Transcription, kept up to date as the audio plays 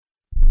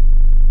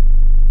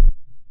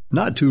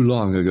Not too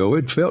long ago,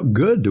 it felt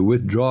good to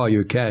withdraw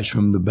your cash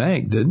from the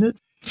bank, didn't it?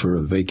 For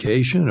a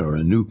vacation or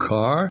a new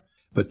car.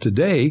 But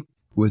today,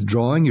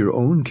 withdrawing your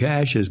own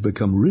cash has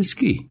become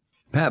risky.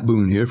 Pat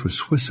Boone here for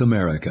Swiss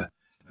America.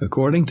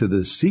 According to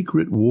The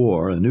Secret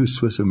War, a new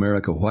Swiss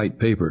America white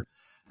paper,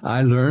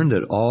 I learned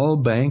that all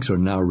banks are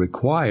now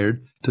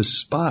required to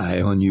spy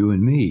on you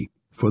and me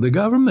for the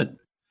government,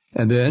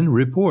 and then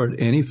report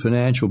any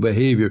financial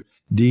behavior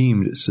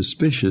deemed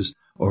suspicious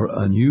or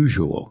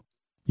unusual.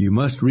 You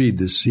must read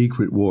The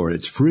Secret War.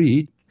 It's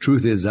free.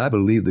 Truth is, I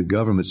believe the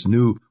government's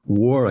new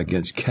war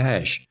against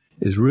cash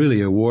is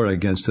really a war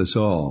against us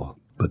all.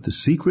 But the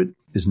secret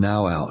is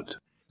now out.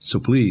 So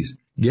please,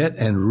 get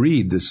and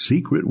read The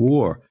Secret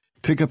War.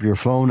 Pick up your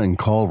phone and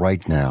call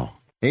right now.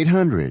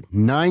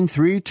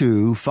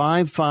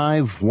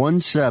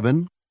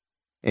 800-932-5517.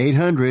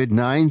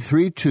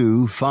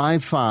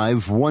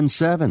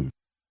 800-932-5517.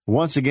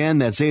 Once again,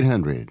 that's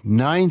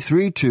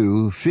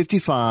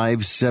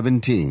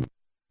 800-932-5517.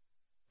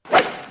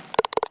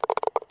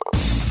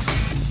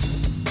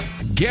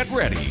 Get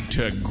ready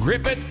to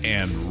grip it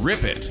and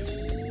rip it.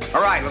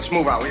 All right, let's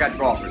move on. We got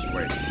golfers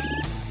waiting.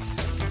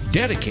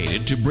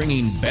 Dedicated to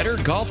bringing better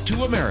golf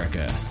to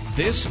America,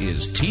 this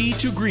is Tee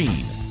to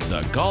Green,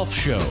 the golf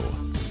show.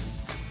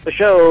 The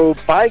show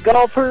by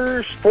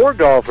golfers, for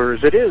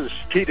golfers. It is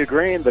Tee to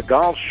Green, the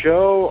golf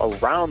show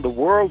around the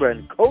world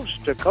and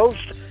coast to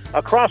coast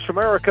across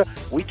America.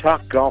 We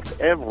talk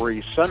golf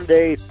every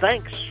Sunday.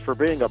 Thanks for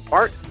being a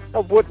part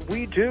of what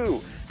we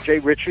do. Jay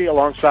Ritchie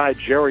alongside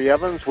Jerry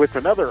Evans with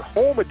another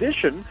home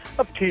edition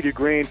of Tee to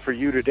Green for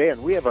you today.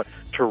 And we have a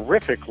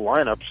terrific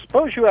lineup.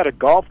 Suppose you had a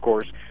golf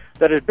course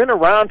that has been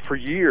around for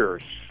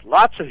years.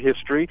 Lots of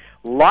history.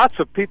 Lots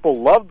of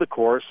people loved the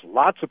course.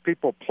 Lots of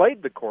people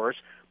played the course.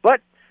 But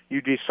you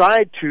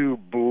decide to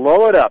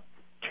blow it up,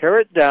 tear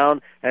it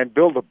down, and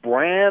build a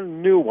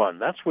brand new one.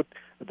 That's what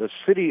the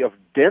city of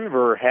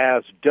Denver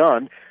has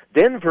done.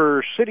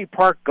 Denver City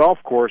Park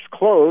Golf Course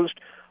closed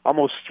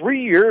almost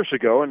 3 years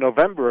ago in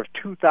November of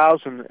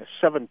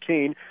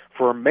 2017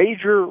 for a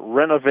major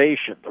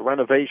renovation. The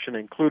renovation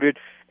included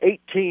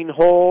 18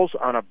 holes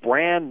on a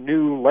brand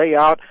new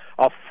layout,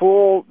 a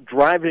full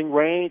driving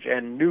range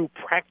and new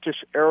practice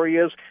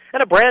areas,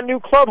 and a brand new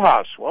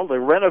clubhouse. Well, the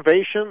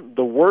renovation,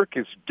 the work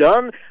is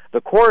done.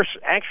 The course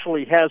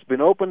actually has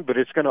been opened, but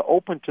it's going to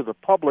open to the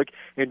public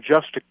in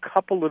just a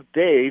couple of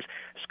days.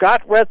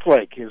 Scott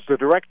Rethlake is the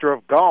director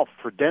of golf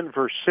for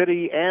Denver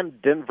City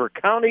and Denver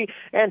County,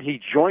 and he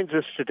joins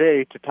us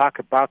today to talk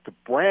about the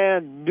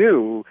brand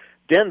new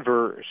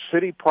Denver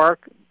City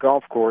Park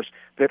Golf Course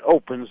that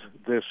opens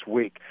this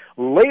week.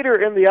 Later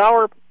in the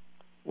hour,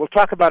 we'll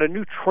talk about a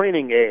new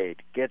training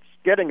aid.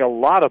 Getting a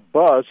lot of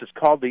buzz. It's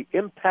called the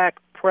Impact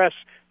Press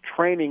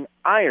Training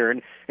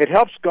Iron. It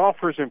helps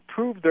golfers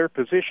improve their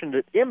position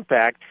at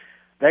impact.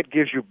 That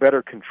gives you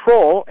better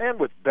control, and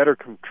with better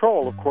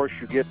control, of course,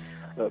 you get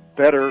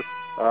better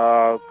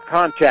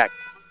contact.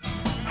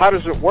 How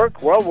does it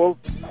work? Well, we'll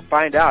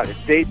find out. It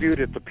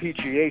debuted at the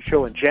PGA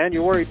Show in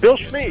January. Bill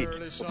Schmeed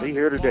will be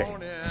here today.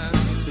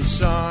 The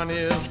sun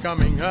is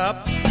coming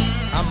up.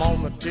 I'm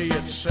on the tee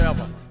at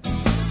 7.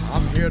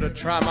 I'm here to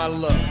try my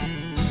luck.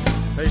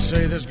 They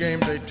say this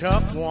game's a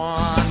tough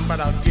one, but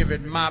I'll give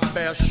it my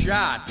best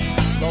shot.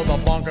 Though the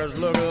bunkers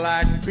look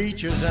like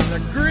beaches and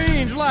the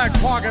greens like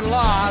parking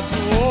lots.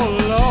 Oh,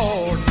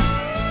 Lord,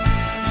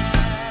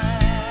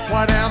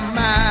 what am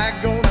I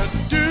gonna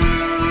do?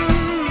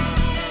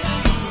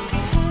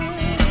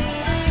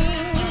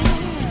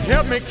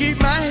 Help me keep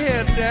my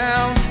head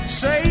down.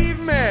 Save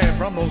me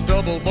from those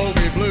double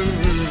bogey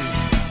blues.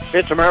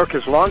 It's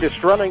America's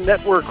longest-running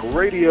network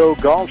radio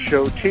golf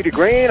show, Tee to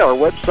Green. Our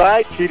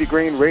website,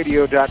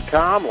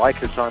 teetogreenradio.com.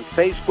 Like us on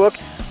Facebook.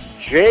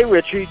 Jay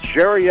Ritchie,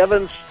 Jerry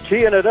Evans,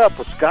 teeing it up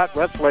with Scott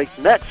Rethlake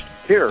next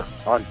here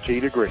on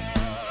Tee to Green.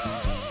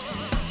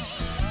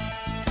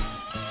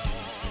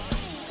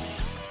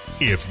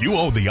 If you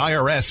owe the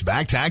IRS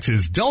back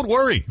taxes, don't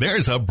worry.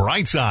 There's a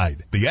bright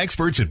side. The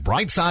experts at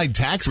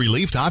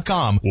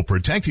BrightSideTaxRelief.com will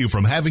protect you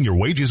from having your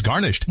wages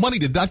garnished, money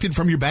deducted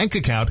from your bank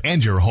account,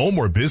 and your home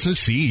or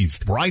business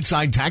seized.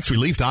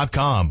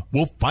 BrightSideTaxRelief.com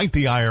will fight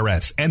the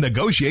IRS and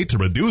negotiate to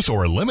reduce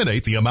or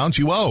eliminate the amount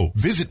you owe.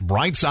 Visit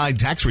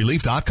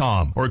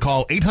BrightSideTaxRelief.com or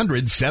call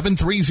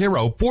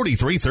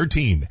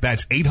 800-730-4313.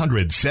 That's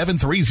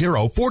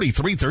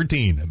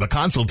 800-730-4313. The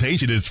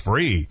consultation is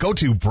free. Go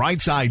to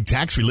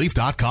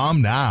BrightSideTaxRelief.com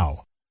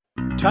now.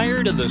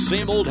 Tired of the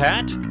same old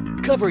hat?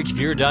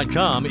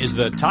 CoverageGear.com is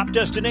the top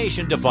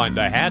destination to find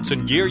the hats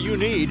and gear you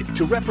need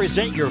to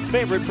represent your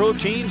favorite pro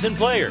teams and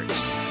players.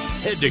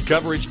 Head to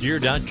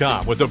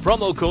CoverageGear.com with the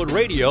promo code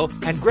RADIO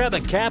and grab a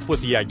cap with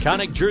the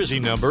iconic jersey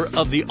number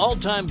of the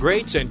all-time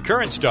greats and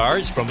current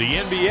stars from the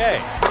NBA,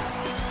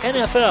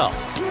 NFL,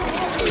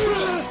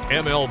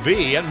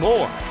 MLB, and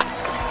more.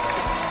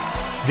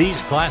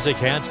 These classic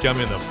hats come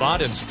in the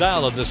font and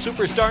style of the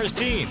Superstars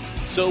team.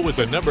 So with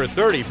the number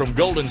 30 from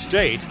Golden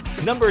State,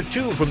 number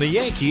 2 from the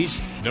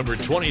Yankees, number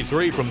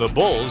 23 from the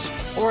Bulls,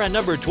 or a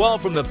number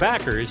 12 from the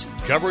Packers,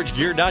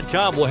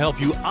 CoverageGear.com will help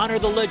you honor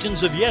the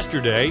legends of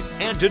yesterday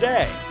and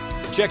today.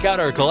 Check out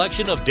our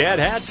collection of dad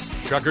hats,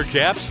 trucker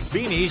caps,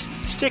 beanies,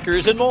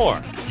 stickers, and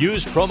more.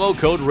 Use promo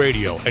code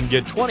RADIO and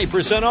get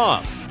 20%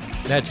 off.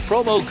 That's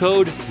promo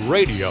code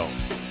RADIO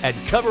at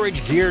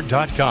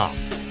CoverageGear.com.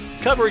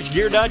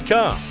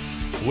 CoverageGear.com.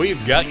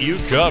 We've got you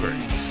covered.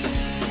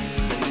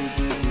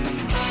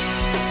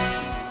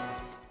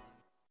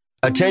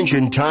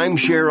 Attention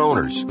timeshare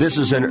owners. This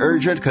is an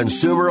urgent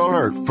consumer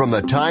alert from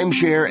the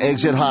Timeshare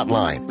Exit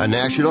Hotline, a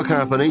national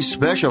company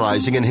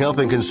specializing in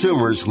helping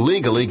consumers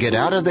legally get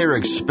out of their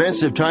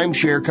expensive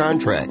timeshare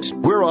contracts.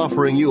 We're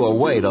offering you a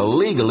way to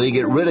legally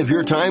get rid of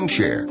your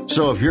timeshare.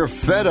 So if you're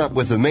fed up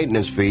with the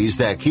maintenance fees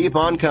that keep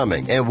on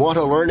coming and want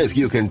to learn if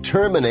you can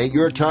terminate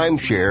your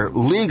timeshare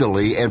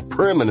legally and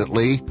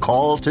permanently,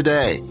 call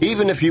today.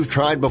 Even if you've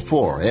tried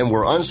before and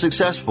were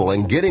unsuccessful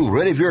in getting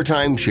rid of your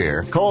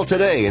timeshare, call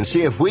today and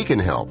see if we can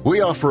help.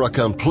 We offer a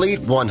complete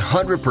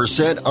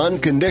 100%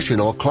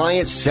 unconditional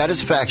client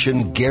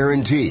satisfaction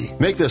guarantee.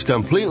 Make this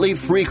completely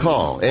free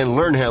call and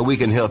learn how we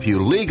can help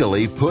you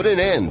legally put an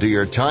end to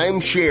your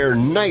timeshare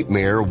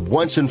nightmare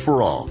once and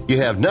for all.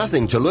 You have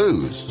nothing to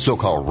lose, so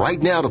call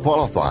right now to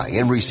qualify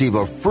and receive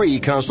a free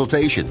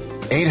consultation.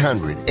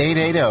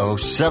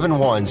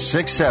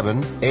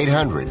 800-880-7167.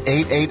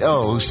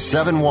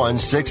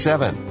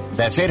 800-880-7167.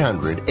 That's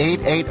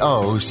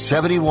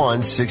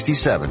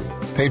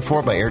 800-880-7167. Paid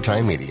for by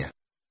Airtime Media.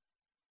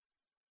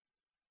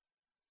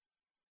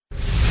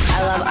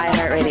 I love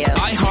iHeartRadio.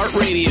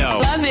 iHeartRadio.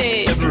 Love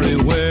it.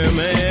 Everywhere,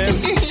 man.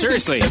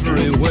 Seriously.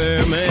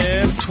 Everywhere,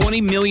 man.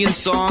 20 million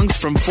songs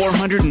from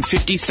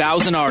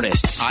 450,000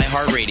 artists.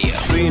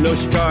 iHeartRadio. Reno,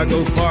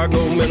 Chicago,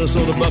 Fargo,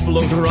 Minnesota,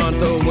 Buffalo,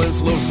 Toronto,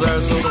 Winslow,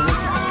 Sarasota.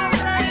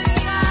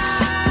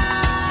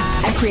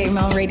 I create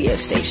my own radio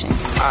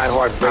stations.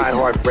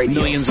 iHeartRadio.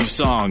 Millions of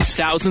songs,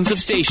 thousands of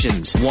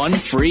stations, one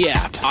free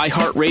app.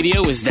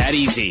 iHeartRadio is that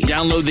easy.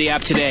 Download the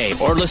app today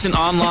or listen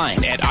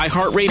online at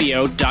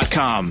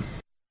iHeartRadio.com.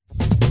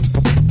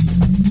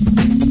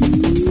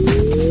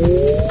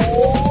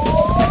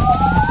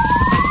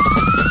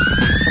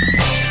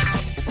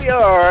 We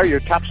are your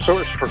top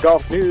source for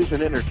golf news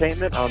and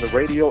entertainment on the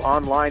radio,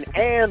 online,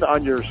 and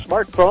on your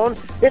smartphone.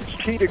 It's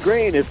Tee to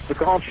Green. It's the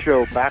Golf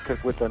Show, back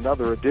with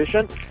another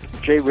edition.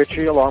 Jay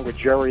Ritchie along with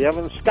Jerry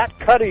Evans, Scott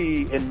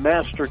Cuddy in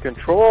Master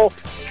Control.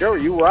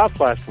 Jerry, you were off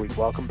last week.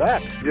 Welcome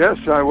back.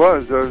 Yes, I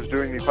was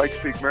doing the Pikes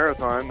Peak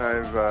Marathon.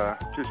 I've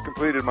just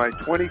completed my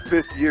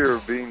 25th year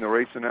of being the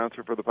race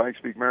announcer for the Pikes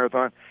Peak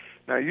Marathon.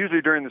 Now, usually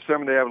during the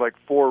summer they have like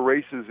 4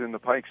 races in the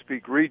Pikes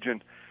Peak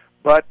region,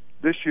 but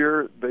this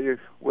year they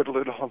whittled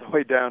it all the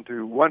way down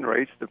to 1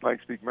 race, the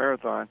Pikes Peak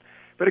Marathon.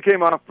 But it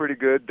came off pretty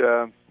good.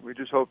 We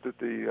just hope that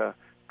the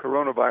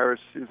coronavirus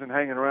isn't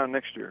hanging around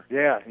next year.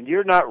 Yeah, and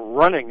you're not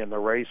running in the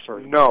race, or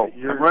no?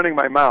 I'm running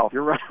my mouth.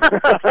 You're running.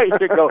 There you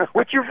go,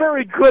 which you're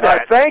very good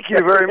at. Thank you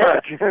very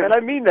much, and I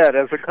mean that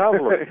as a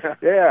compliment.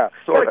 Yeah,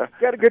 sorta.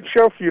 Got a good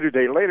show for you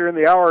today. Later in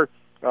the hour,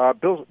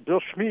 Bill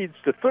Schmeeds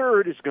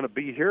III is going to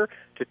be here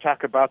to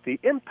talk about the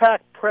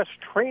Impact Press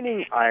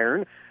Training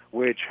Iron,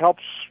 which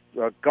helps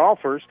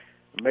golfers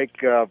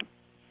make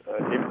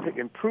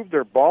improve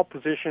their ball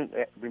position,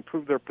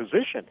 improve their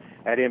position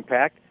at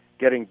impact,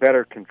 getting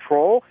better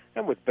control,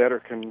 and with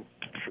better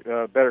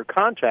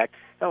contact.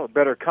 And with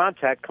better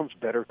contact comes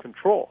better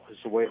control,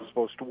 is the way it's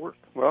supposed to work.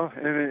 Well,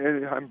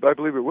 and I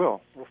believe it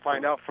will. We'll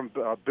find out from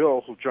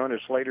Bill, who'll join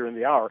us later in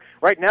the hour.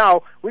 Right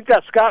now, we've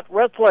got Scott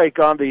Rethlake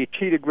on the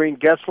Tee to Green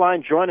guest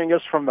line, joining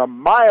us from the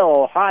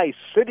Mile High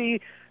City,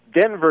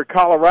 Denver,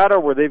 Colorado,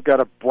 where they've got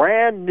a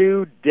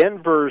brand-new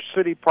Denver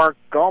City Park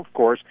golf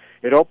course.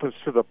 It opens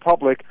to the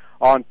public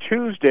on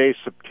Tuesday,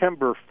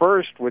 September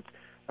 1st, with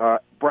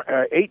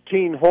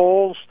 18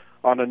 holes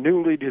on a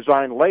newly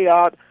designed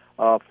layout,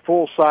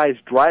 full-size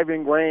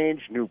driving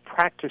range, new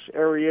practice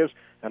areas,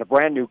 and a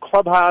brand-new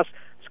clubhouse.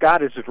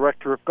 Scott is the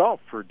director of golf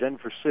for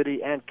Denver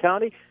City and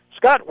County.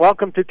 Scott,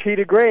 welcome to Tee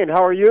to Green.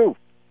 How are you?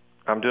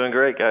 I'm doing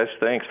great, guys.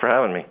 Thanks for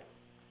having me.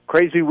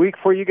 Crazy week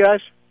for you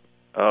guys?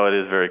 Oh, it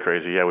is very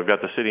crazy. Yeah, we've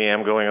got the City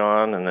Am going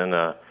on, and then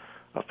a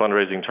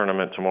fundraising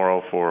tournament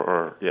tomorrow for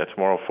our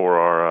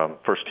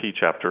first tee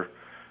chapter,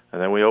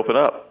 and then we open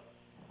up.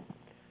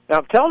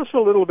 Now, tell us a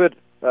little bit.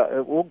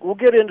 We'll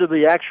get into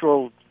the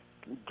actual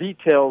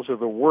details of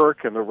the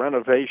work and the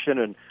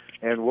renovation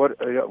and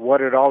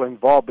what it all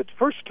involved. But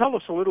first, tell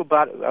us a little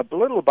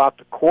about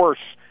the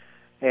course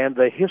and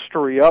the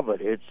history of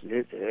it.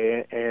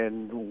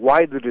 And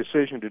why the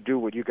decision to do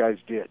what you guys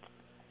did.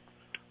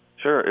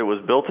 Sure, it was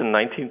built in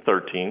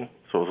 1913,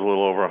 so it was a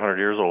little over 100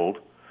 years old.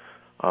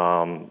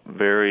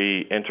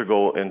 Very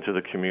integral into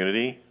the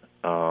community.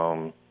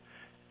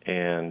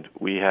 And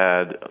we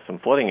had some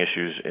flooding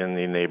issues in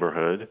the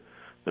neighborhood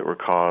that were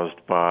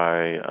caused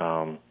by,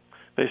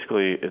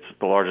 basically, it's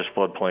the largest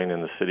floodplain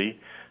in the city,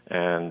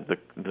 and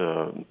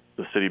the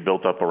city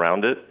built up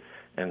around it,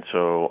 and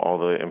so all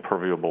the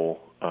impermeable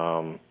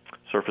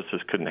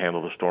surfaces couldn't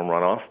handle the storm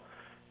runoff,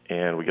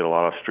 and we get a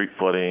lot of street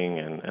flooding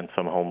and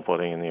some home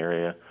flooding in the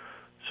area.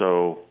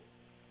 So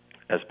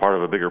as part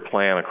of a bigger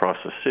plan across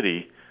the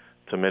city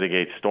to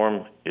mitigate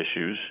storm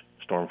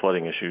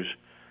flooding issues,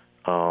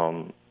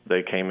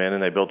 they came in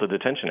and they built a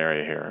detention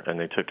area here, and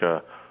they took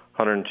a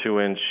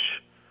 102-inch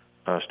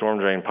storm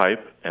drain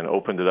pipe and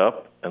opened it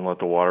up and let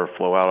the water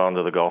flow out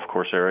onto the golf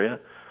course area,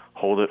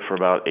 hold it for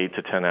about 8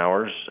 to 10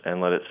 hours,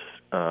 and let it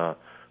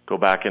go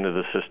back into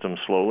the system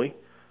slowly,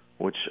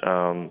 which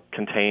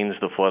contains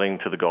the flooding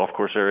to the golf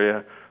course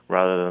area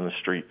rather than the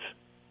streets.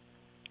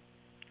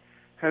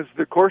 Has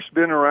the course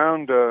been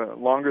around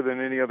longer than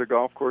any other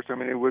golf course? I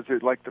mean, was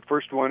it like the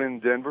first one in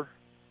Denver?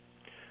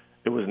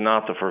 It was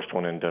not the first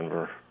one in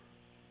Denver.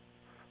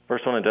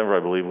 First one in Denver, I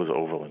believe, was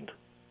Overland.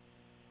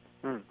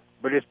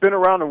 But it's been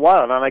around a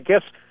while, and I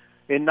guess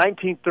in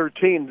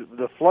 1913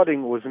 the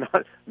flooding was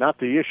not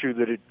the issue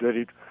that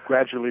it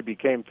gradually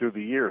became through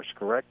the years.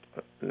 Correct?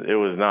 It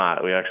was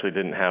not. We actually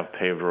didn't have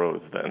paved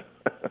roads then.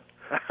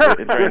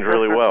 It drained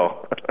really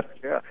well.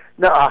 Yeah.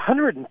 Now, a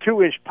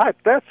 102-inch pipe,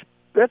 that's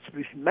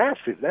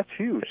massive. That's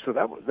huge. So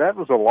that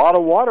was a lot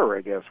of water,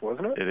 I guess,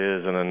 wasn't it? It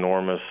is an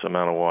enormous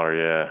amount of water,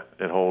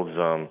 yeah. It holds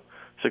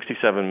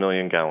 67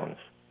 million gallons.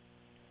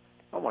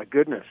 Oh, my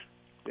goodness.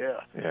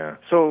 Yeah. Yeah.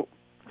 So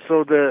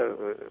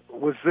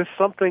was this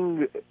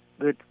something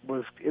that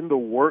was in the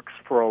works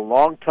for a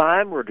long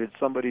time, or did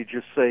somebody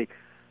just say,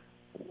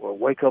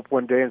 wake up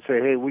one day and say,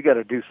 hey, we got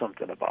to do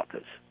something about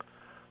this?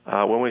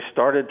 When we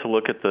started to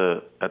look at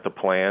the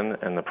plan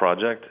and the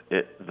project,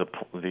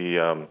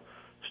 the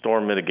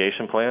storm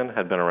mitigation plan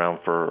had been around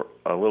for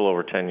a little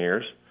over 10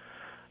 years,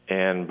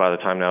 and by the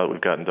time now that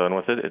we've gotten done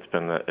with it, it's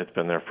been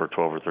there for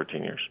 12 or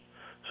 13 years.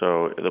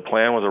 So the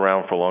plan was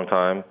around for a long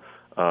time,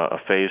 a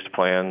phased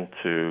plan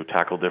to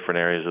tackle different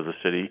areas of the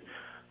city,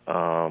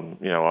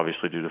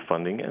 obviously due to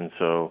funding, and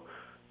so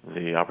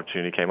the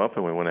opportunity came up,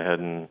 and we went ahead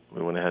and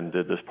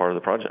did this part of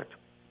the project.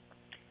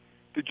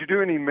 Did you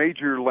do any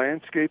major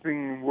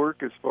landscaping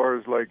work as far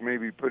as like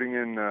maybe putting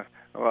in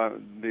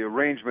the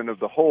arrangement of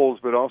the holes,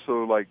 but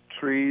also like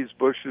trees,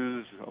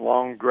 bushes,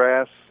 long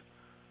grass?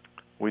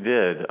 We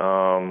did.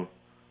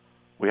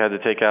 We had to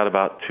take out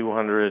about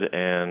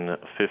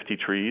 250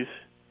 trees,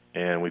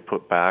 and we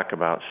put back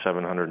about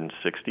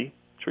 760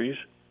 trees.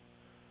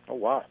 Oh,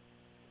 wow.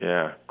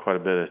 Yeah, quite a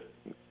bit.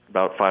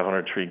 About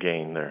 500 tree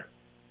gain there.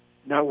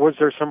 Now, was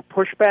there some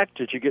pushback?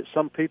 Did you get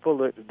some people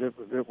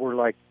that were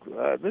like,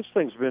 this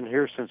thing's been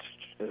here since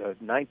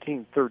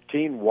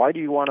 1913. Why do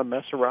you want to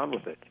mess around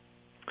with it?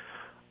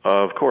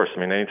 Of course. I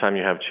mean, anytime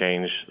you have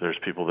change, there's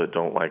people that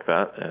don't like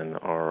that and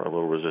are a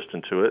little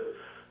resistant to it.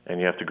 And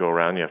you have to go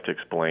around, you have to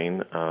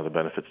explain the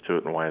benefits to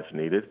it and why it's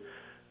needed.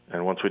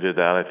 And once we did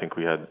that, I think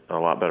we had a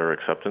lot better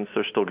acceptance.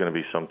 There's still going to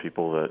be some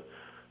people that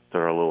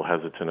are a little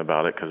hesitant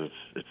about it because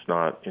it's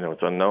not,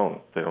 it's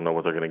unknown. They don't know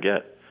what they're going to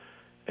get.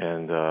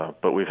 And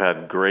but we've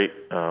had great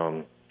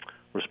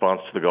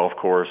response to the golf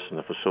course and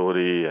the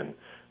facility and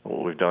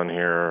what we've done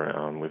here.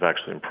 We've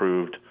actually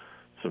improved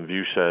some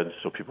view sheds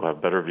so people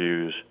have better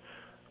views.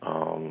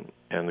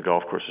 And the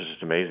golf course is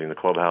just amazing. The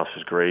clubhouse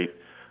is great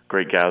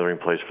gathering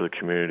place for the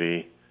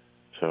community.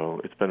 So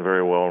it's been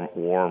very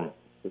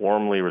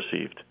warmly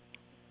received.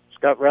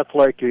 Scott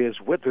Rethlake is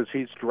with us.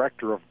 He's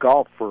director of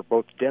golf for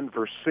both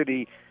Denver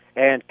City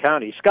and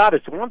County. Scott,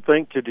 it's one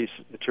thing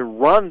to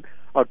run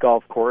a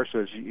golf course,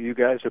 as you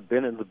guys have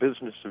been in the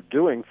business of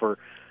doing for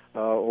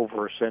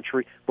over a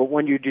century, but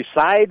when you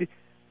decide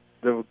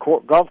the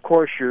golf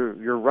course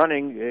you're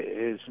running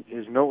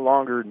is no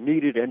longer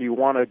needed and you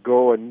want to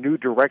go a new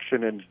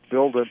direction and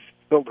build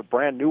a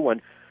brand new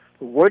one,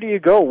 where do you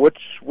go? What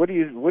do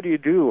you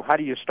do? How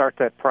do you start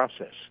that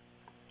process?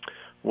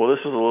 Well, this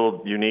is a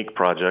little unique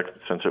project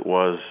since it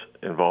was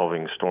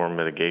involving storm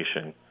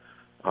mitigation.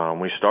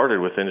 We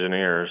started with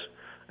engineers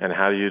and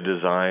how do you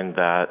design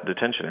that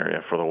detention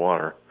area for the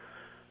water.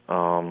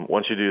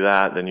 Once you do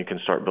that, then you can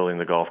start building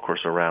the golf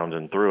course around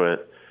and through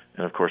it.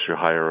 And, of course, you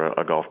hire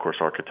a golf course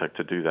architect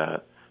to do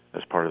that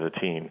as part of the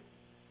team.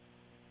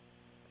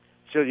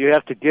 So you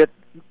have to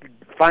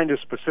find a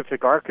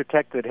specific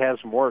architect that has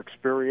more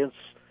experience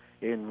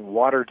in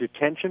water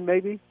detention,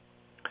 maybe?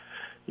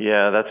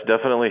 Yeah, that's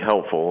definitely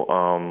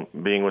helpful.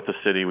 Being with the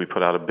city, we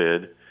put out a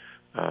bid.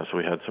 So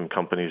we had some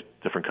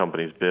different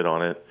companies bid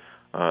on it.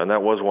 And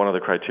that was one of the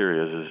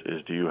criteria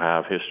is do you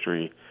have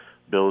history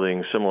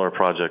building similar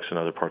projects in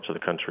other parts of the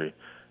country?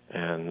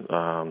 And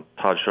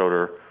Todd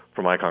Schroeder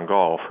from Icon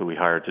Golf, who we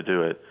hired to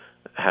do it,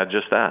 had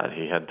just that.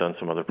 He had done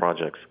some other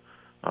projects,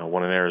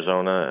 one in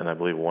Arizona, and I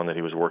believe one that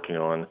he was working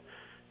on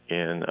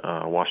in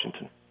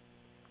Washington.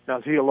 Now,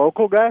 is he a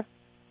local guy?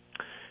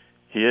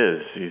 He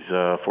is. He's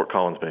Fort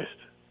Collins based.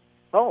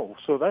 Oh,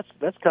 so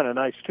that's kind of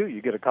nice too.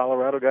 You get a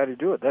Colorado guy to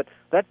do it.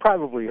 That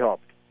probably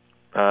helped.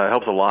 It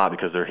helps a lot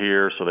because they're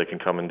here, so they can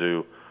come and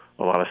do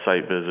a lot of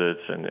site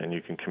visits, and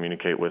you can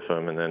communicate with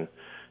them. And then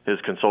his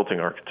consulting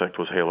architect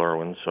was Hale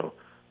Irwin, so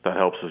that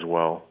helps as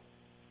well.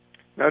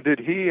 Now, did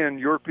he and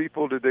your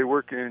people, did they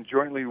work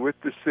jointly with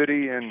the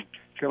city and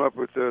come up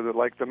with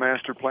the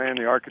master plan,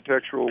 the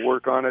architectural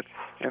work on it,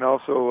 and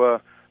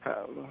also,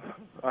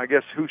 I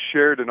guess, who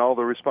shared in all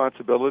the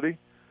responsibility?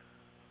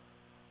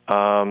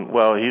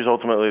 Well, he's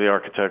ultimately the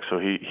architect, so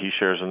he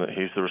shares in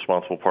he's the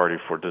responsible party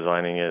for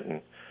designing it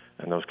and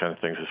those kind of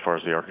things as far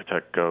as the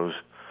architect goes.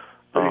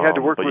 But he had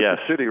to work with the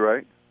city,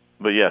 right?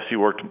 But yes, he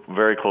worked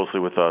very closely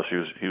with us.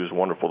 He was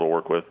wonderful to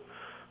work with.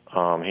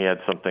 He had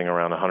something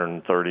around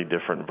 130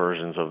 different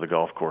versions of the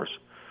golf course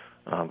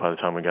by the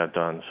time we got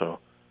done. So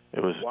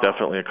it was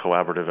definitely a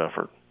collaborative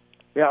effort.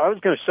 Yeah, I was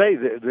going to say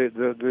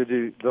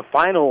the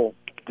final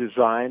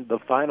design, the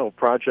final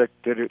project,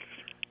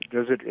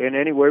 does it in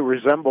any way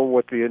resemble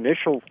what the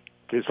initial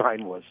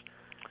design was?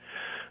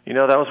 You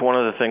know, that was one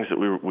of the things that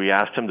we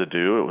asked him to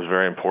do. It was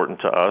very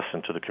important to us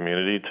and to the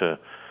community to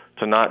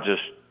not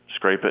just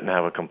scrape it and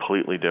have a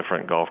completely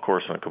different golf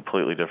course and a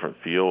completely different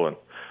feel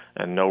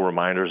and no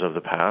reminders of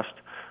the past.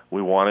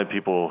 We wanted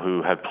people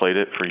who had played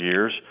it for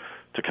years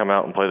to come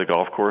out and play the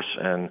golf course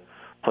and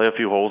play a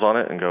few holes on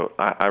it and go,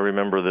 I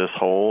remember this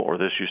hole, or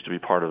this used to be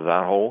part of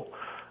that hole,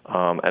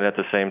 and at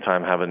the same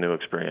time have a new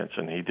experience.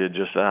 And he did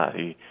just that.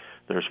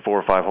 There's 4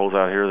 or 5 holes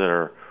out here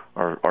that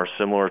are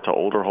similar to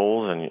older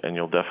holes, and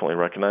you'll definitely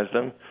recognize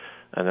them.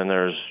 And then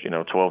there's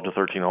 12 to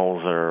 13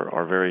 holes that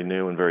are very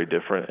new and very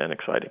different and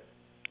exciting.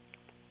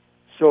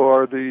 So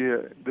are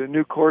the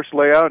new course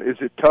layout, is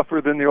it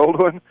tougher than the old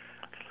one?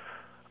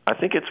 I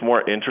think it's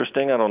more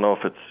interesting. I don't know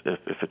if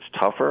it's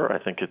tougher. I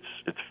think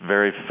it's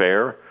very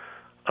fair.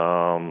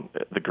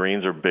 The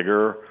greens are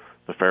bigger.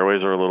 The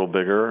fairways are a little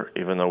bigger,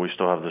 even though we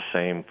still have the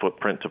same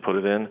footprint to put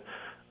it in.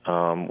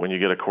 When you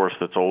get a course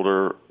that's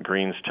older,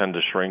 greens tend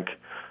to shrink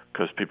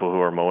because people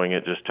who are mowing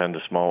it just tend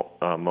to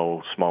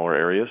mow smaller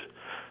areas.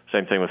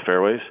 Same thing with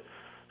fairways.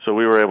 So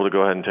we were able to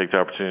go ahead and take the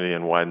opportunity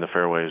and widen the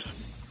fairways,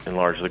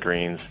 enlarge the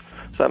greens.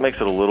 So that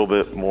makes it a little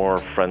bit more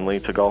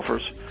friendly to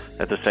golfers.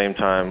 At the same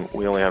time,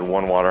 we only had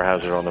 1 water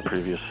hazard on the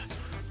previous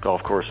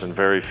golf course and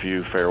very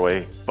few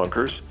fairway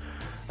bunkers.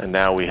 And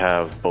now we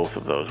have both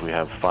of those. We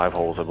have 5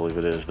 holes, I believe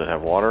it is, that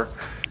have water.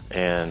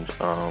 And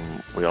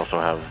we also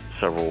have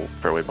several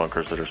fairway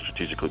bunkers that are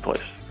strategically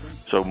placed.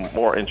 So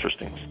more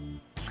interesting.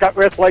 Scott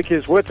Rethlake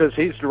is with us.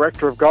 He's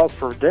Director of Golf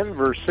for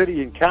Denver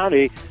City and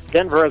County.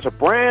 Denver has a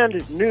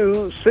brand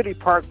new City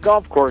Park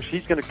golf course.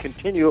 He's going to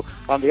continue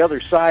on the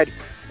other side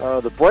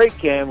of the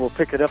break, and we'll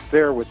pick it up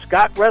there with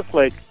Scott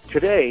Rethlake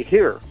today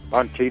here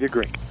on Tee to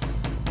Green.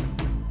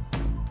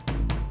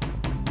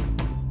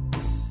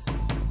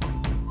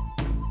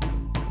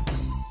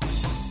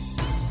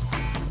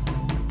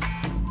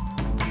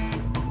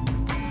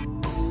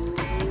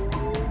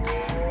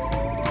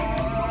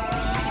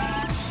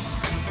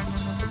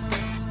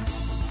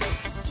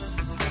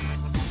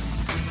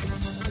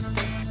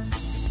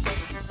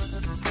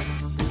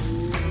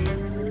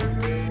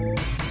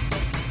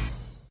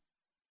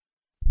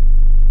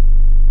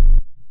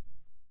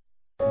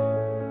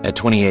 At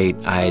 28,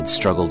 I had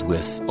struggled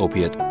with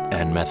opiate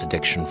and meth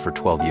addiction for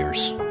 12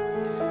 years.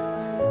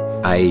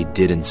 I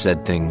did and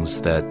said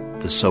things that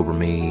the sober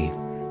me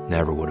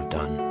never would have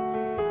done.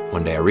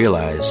 One day I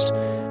realized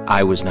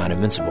I was not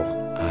invincible.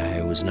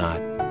 I was not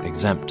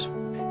exempt.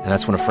 And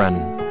that's when a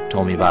friend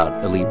told me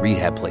about Elite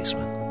Rehab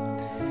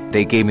Placement.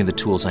 They gave me the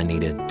tools I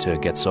needed to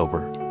get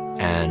sober,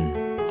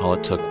 and all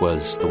it took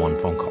was the one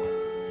phone call.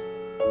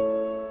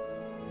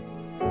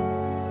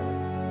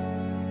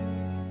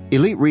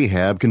 Elite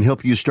Rehab can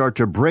help you start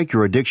to break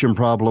your addiction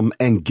problem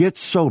and get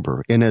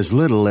sober in as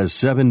little as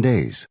 7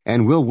 days.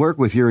 And we'll work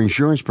with your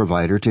insurance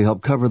provider to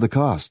help cover the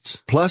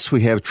costs. Plus,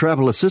 we have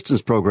travel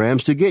assistance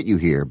programs to get you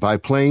here by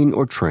plane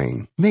or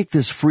train. Make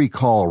this free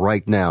call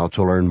right now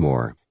to learn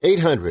more.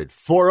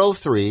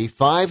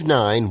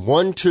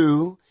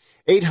 800-403-5912.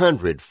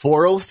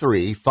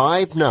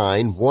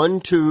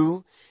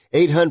 800-403-5912.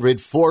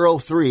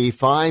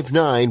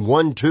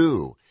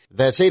 800-403-5912.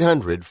 That's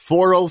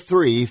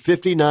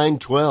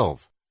 800-403-5912.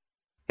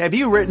 Have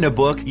you written a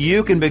book?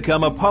 You can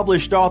become a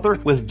published author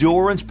with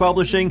Dorrance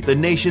Publishing, the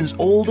nation's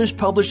oldest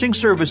publishing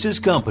services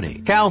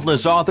company.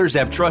 Countless authors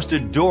have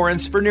trusted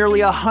Dorrance for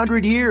nearly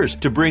 100 years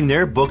to bring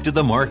their book to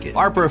the market.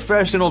 Our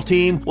professional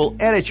team will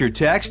edit your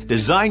text,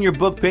 design your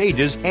book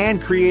pages,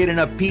 and create an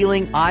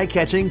appealing,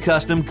 eye-catching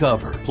custom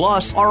cover.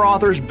 Plus, our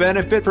authors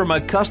benefit from a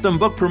custom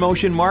book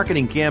promotion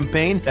marketing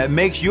campaign that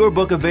makes your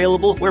book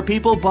available where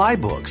people buy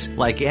books,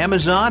 like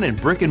Amazon and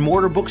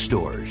brick-and-mortar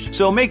bookstores.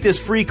 So make this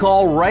free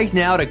call right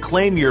now to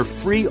claim your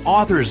free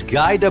author's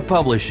guide to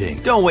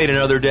publishing. Don't wait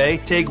another day.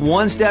 Take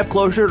one step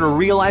closer to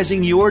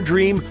realizing your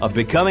dream of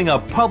becoming a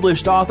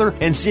published author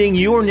and seeing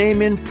your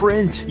name in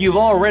print. You've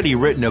already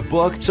written a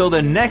book, so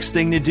the next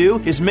thing to do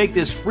is make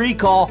this free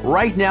call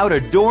right now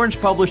to Dorrance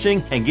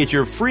Publishing and get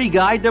your free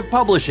guide to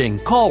publishing.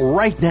 Call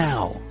right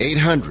now.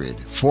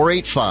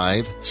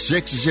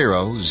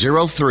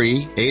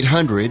 800-485-6003.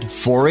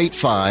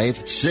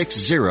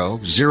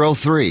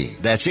 800-485-6003.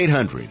 That's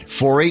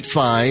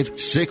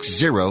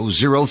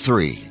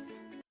 800-485-6003.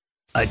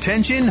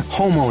 Attention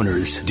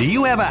homeowners. Do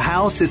you have a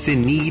house that's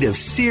in need of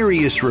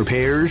serious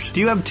repairs? Do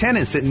you have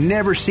tenants that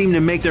never seem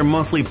to make their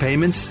monthly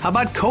payments? How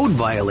about code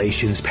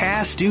violations,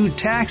 past due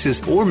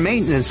taxes, or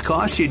maintenance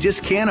costs you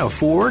just can't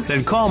afford?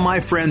 Then call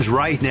my friends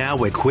right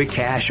now at Quick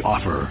Cash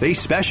Offer. They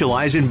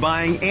specialize in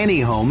buying any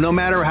home, no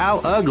matter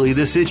how ugly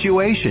the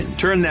situation.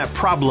 Turn that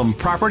problem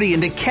property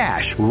into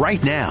cash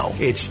right now.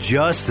 It's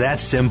just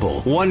that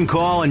simple. One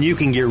call and you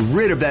can get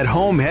rid of that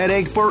home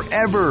headache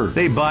forever.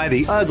 They buy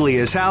the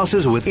ugliest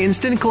houses with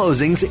instant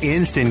closings,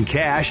 instant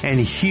cash, and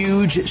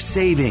huge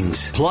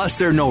savings. Plus,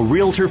 there are no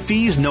realtor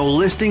fees, no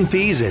listing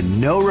fees, and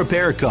no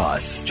repair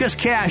costs. Just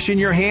cash in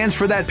your hands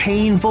for that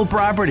painful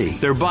property.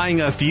 They're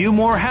buying a few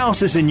more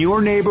houses in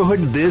your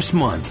neighborhood this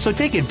month. So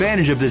take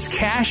advantage of this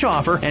cash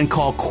offer and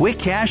call Quick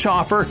Cash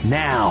Offer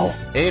now.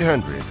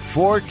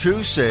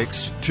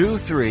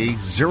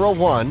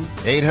 800-426-2301.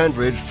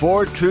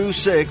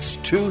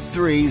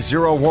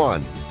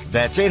 800-426-2301.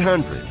 That's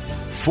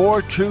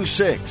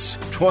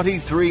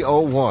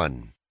 800-426-2301.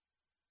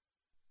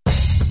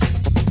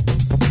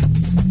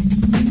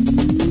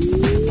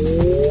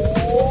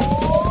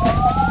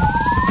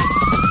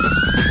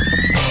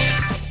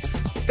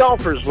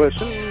 Golfers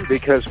listen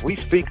because we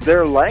speak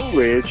their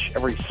language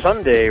every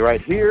Sunday right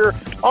here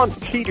on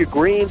Tee to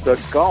Green, the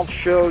golf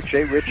show.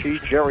 Jay Ritchie,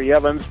 Jerry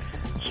Evans,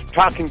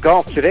 talking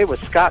golf today with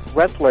Scott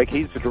Westlake.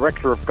 He's the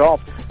director of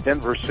golf,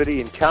 Denver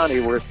City and County,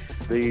 where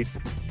the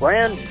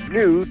brand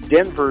new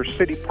Denver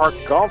City Park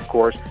Golf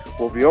Course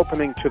will be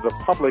opening to the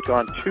public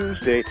on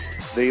Tuesday.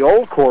 The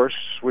old course,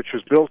 which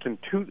was built in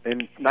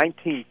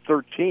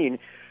 1913,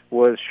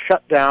 was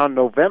shut down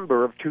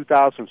November of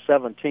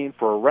 2017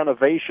 for a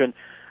renovation.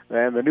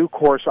 And the new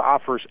course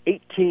offers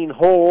 18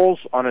 holes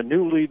on a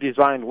newly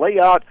designed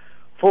layout,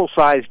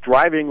 full-size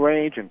driving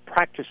range and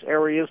practice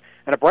areas,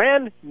 and a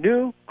brand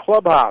new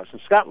clubhouse.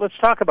 And Scott, let's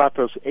talk about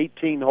those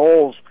 18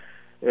 holes.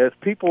 If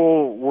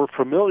people were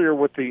familiar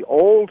with the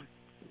old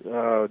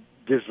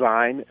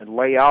design and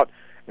layout,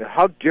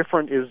 how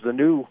different is the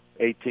new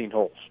 18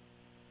 holes?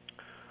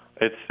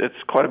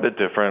 It's quite a bit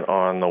different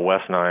on the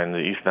West 9. The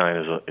East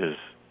 9 is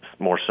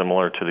more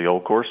similar to the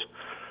old course.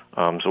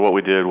 So what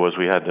we did was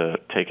we had to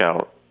take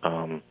out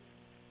around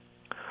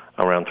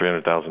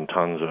 300,000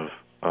 tons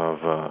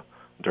of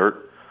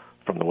dirt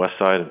from the west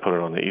side and put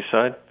it on the east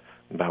side,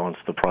 balance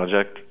the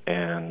project,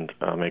 and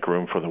make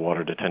room for the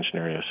water detention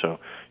area. So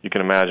you can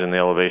imagine the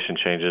elevation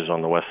changes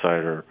on the west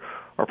side are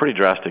pretty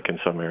drastic in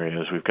some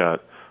areas. We've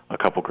got a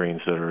couple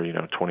greens that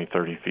are 20,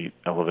 30 feet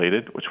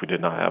elevated, which we did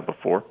not have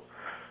before.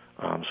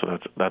 So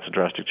that's a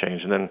drastic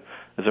change. And then,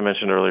 as I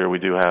mentioned earlier, we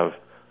do have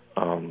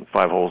 5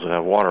 holes that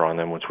have water on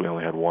them, which we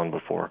only had 1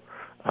 before.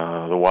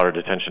 The water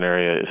detention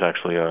area is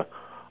actually a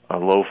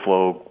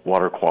low-flow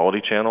water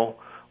quality channel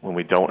when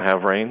we don't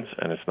have rains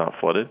and it's not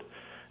flooded.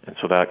 And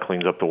so that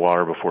cleans up the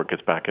water before it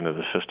gets back into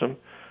the system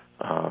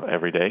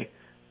every day.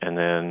 And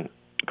then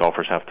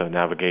golfers have to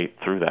navigate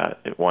through that.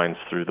 It winds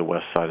through the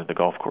west side of the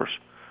golf course,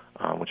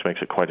 which makes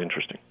it quite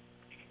interesting.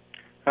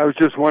 I was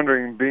just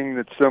wondering, being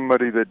that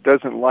somebody that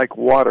doesn't like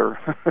water,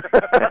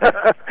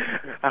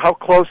 how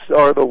close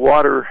are the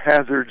water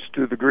hazards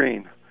to the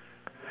green?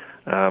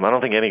 I don't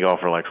think any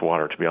golfer likes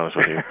water, to be honest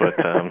with you. But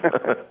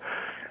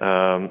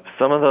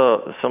some of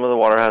the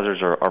water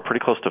hazards are pretty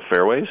close to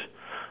fairways.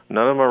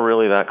 None of them are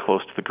really that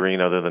close to the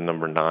green, other than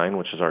number 9,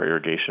 which is our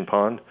irrigation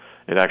pond.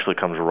 It actually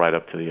comes right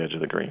up to the edge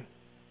of the green,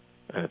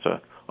 and it's a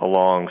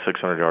long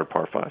 600-yard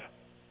par 5.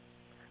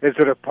 Is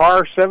it a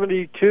par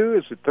 72?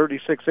 Is it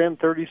 36 in,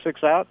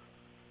 36 out?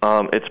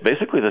 It's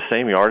basically the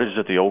same yardage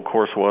that the old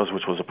course was,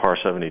 which was a par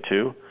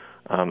 72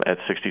 at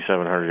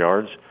 6,700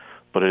 yards,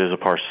 but it is a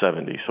par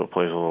 70, so it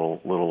plays a little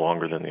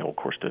longer than the old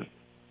course did.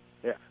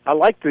 Yeah, I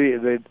like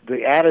the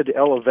added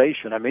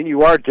elevation. I mean,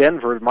 you are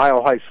Denver,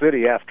 Mile High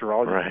City, after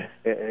all, right?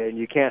 And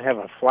you can't have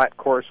a flat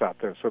course out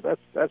there, so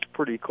that's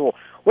pretty cool.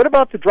 What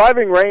about the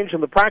driving range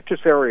and the practice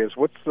areas?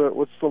 What's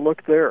the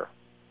look there?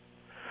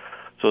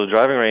 So the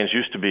driving range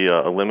used to be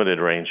a limited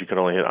range. You could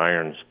only hit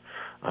irons.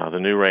 The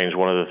new range,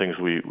 one of the things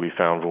we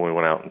found when we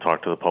went out and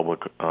talked to the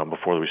public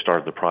before we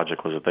started the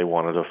project was that they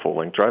wanted a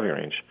full-length driving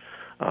range.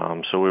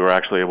 So we were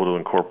actually able to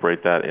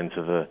incorporate that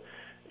into the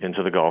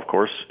golf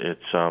course.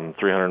 It's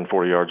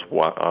 340 yards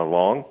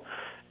long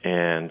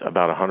and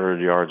about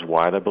 100 yards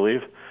wide, I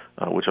believe,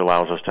 which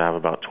allows us to have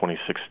about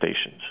 26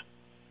 stations.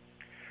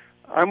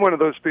 I'm one of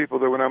those people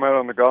that when I'm out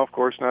on the golf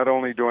course, not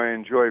only do I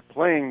enjoy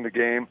playing the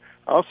game,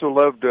 I also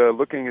loved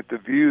looking at the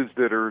views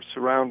that are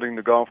surrounding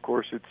the golf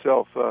course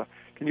itself.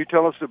 Can you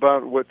tell us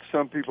about what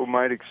some people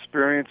might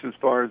experience as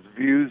far as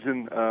views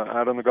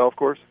out on the golf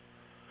course?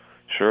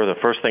 Sure. The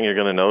first thing you're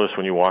going to notice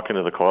when you walk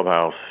into the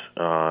clubhouse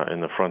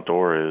in the front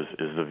door is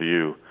the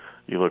view.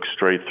 You look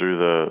straight through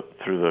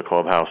the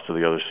clubhouse to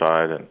the other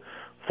side, and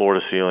floor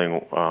to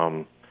ceiling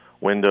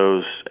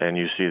windows, and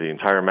you see the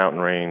entire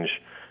mountain range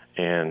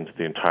and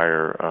the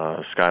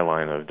entire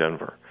skyline of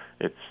Denver.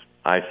 It's,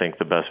 I think,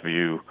 the best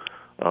view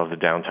of the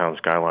downtown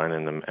skyline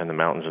and the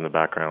mountains in the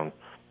background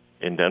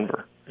in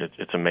Denver.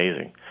 It's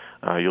amazing.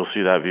 You'll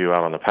see that view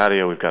out on the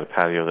patio. We've got a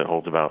patio that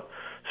holds about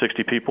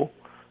 60 people,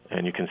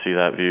 and you can see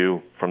that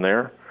view from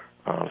there.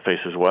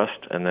 Faces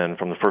west, and then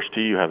from the first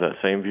tee you have that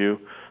same view.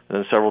 And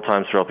then several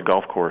times throughout the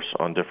golf course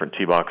on different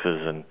tee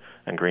boxes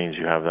and greens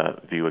you have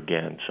that view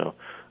again. So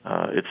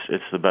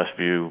it's the best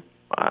view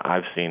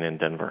I've seen in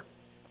Denver.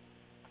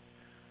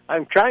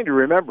 I'm trying to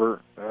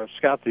remember,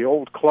 Scott, the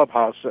old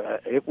clubhouse.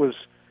 It was,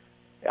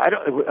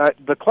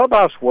 the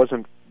clubhouse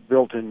wasn't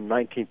built in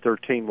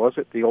 1913, was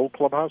it? The old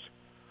clubhouse?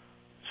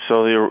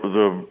 So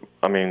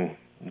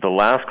the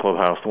last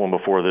clubhouse, the one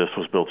before this,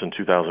 was built in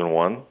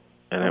 2001,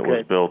 and it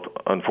was built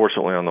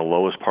unfortunately on the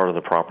lowest part of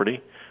the property,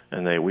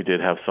 and we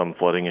did have some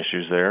flooding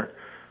issues there.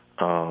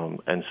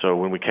 And so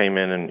when we came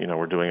in and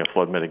we're doing a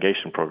flood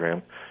mitigation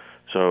program,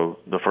 so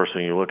the first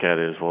thing you look at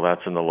is, well,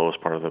 that's in the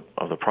lowest part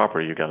of the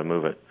property. You got to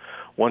move it.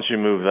 Once you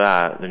move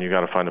that, then you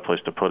got to find a place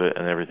to put it,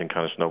 and everything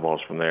kind of snowballs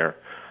from there.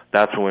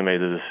 That's when we made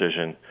the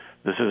decision.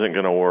 This isn't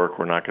going to work.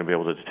 We're not going to be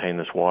able to detain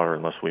this water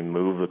unless we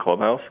move the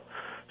clubhouse.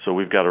 So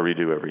we've got to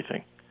redo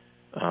everything.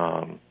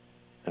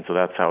 And so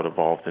that's how it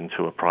evolved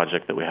into a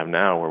project that we have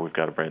now, where we've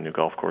got a brand new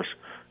golf course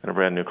and a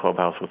brand new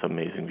clubhouse with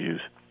amazing views.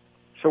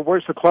 So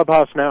where's the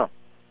clubhouse now?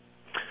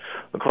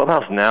 The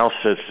clubhouse now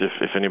sits,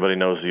 if anybody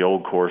knows the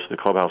old course, the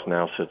clubhouse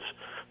now sits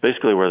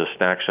basically where the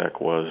snack shack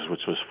was,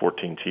 which was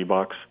 14 tee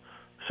box,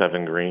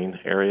 7 green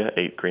area,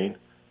 8 green,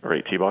 or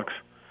 8 tee box.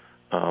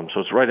 So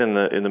it's right in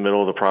the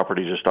middle of the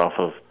property, just off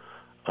of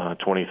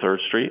 23rd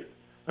Street,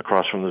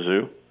 across from the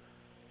zoo,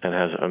 and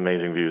has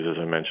amazing views,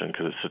 as I mentioned,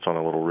 because it sits on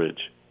a little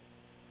ridge.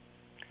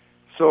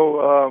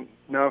 So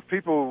now if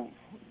people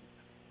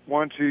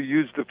want to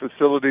use the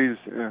facilities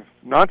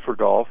not for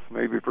golf,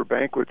 maybe for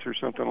banquets or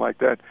something like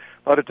that,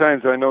 a lot of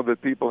times I know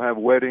that people have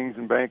weddings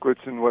and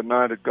banquets and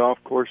whatnot at golf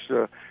course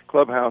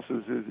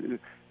clubhouses.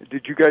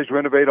 Did you guys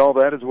renovate all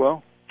that as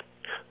well?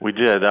 We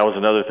did. That was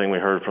another thing we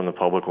heard from the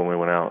public when we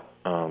went out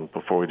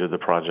before we did the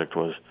project,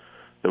 was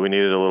that we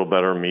needed a little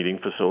better meeting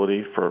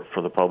facility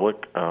for the public.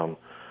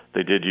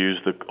 They did use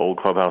the old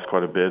clubhouse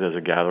quite a bit as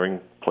a gathering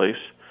place,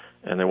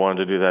 and they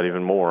wanted to do that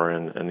even more.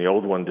 And the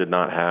old one did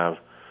not have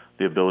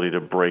the ability to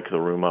break the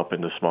room up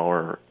into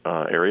smaller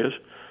areas.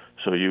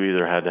 So you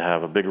either had to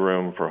have a big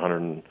room for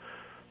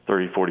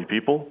 130, 40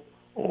 people,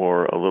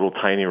 or a little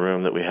tiny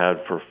room that we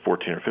had for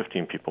 14 or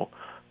 15 people.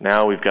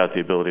 Now we've got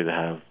the ability to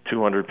have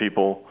 200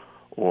 people,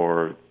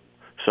 or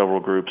several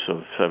groups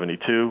of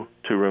 72,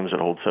 2 rooms that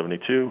hold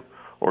 72,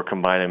 or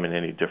combine them in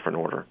any different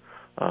order.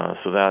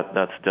 So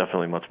that's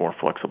definitely much more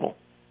flexible.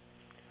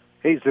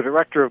 He's the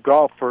director of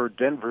golf for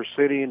Denver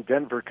City and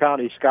Denver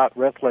County. Scott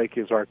Rethlake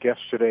is our guest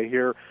today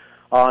here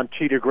on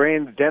Tee to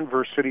Green. The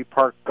Denver City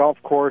Park Golf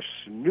Course,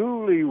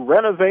 newly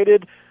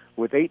renovated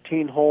with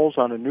 18 holes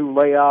on a new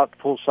layout,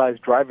 full-size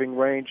driving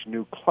range,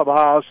 new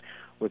clubhouse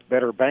with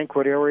better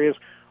banquet areas.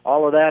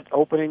 All of that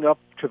opening up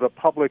to the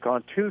public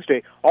on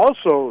Tuesday.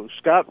 Also,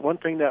 Scott, one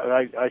thing that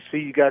I see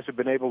you guys have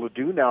been able to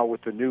do now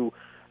with the new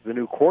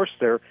course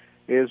there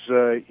is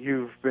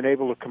you've been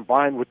able to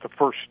combine with the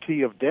First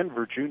Tee of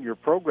Denver junior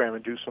program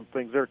and do some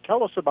things there.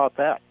 Tell us about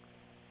that.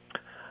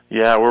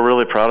 Yeah, we're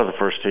really proud of the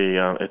First Tee.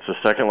 It's the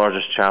second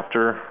largest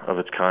chapter of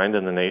its kind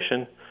in the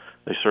nation.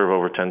 They serve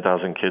over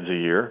 10,000 kids a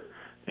year,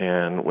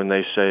 and when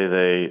they say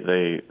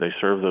they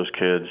serve those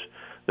kids,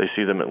 they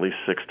see them at least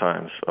 6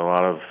 times. A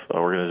lot of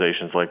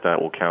organizations like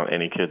that will count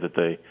any kid that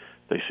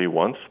they see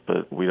once,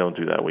 but we don't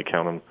do that. We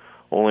count them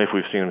only if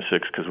we've seen them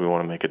 6, because we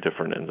want to make a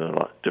difference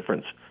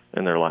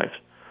in their lives.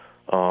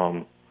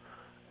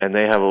 And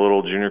they have a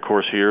little junior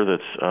course here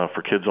that's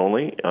for kids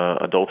only.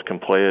 Adults can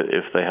play it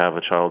if they have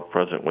a child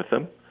present with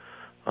them.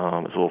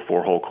 It's a little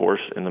 4-hole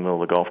course in the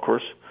middle of the golf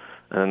course.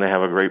 And then they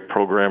have a great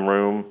program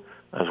room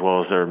as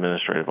well as their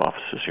administrative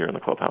offices here in the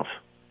clubhouse.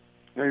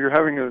 Now you're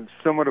having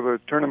somewhat of a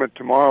tournament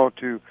tomorrow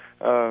to,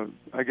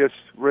 I guess,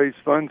 raise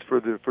funds for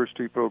the First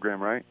Tee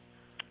program, right?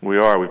 We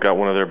are. We've got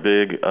one of their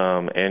big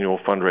annual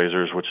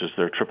fundraisers, which is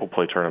their triple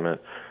play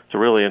tournament. It's a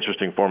really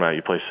interesting format.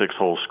 You play 6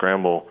 holes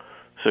scramble,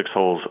 6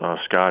 holes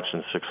scotch,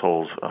 and 6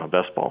 holes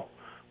best ball,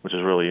 which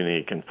is really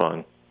unique and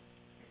fun.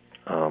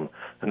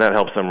 And that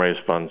helps them raise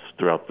funds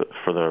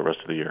for the rest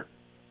of the year.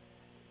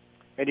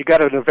 And you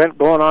got an event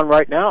going on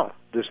right now,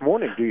 this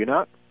morning, do you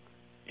not?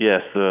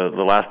 Yes,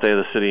 the last day of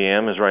the City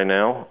Am is right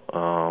now.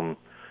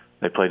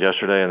 They played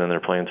yesterday, and then they're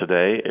playing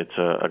today. It's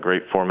a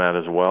great format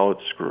as well.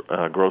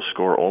 It's gross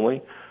score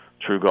only,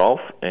 true golf,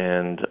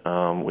 and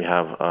we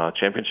have a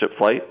championship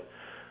flight,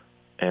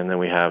 and then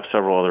we have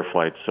several other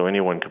flights, so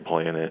anyone can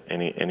play in it.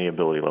 Any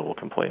ability level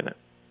can play in it.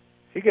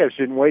 You guys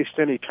didn't waste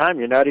any time.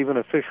 You're not even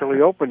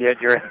officially open yet.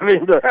 You're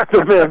having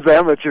the men's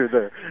amateur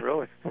there.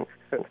 Really?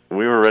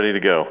 We were ready to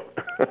go.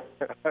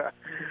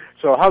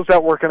 So how's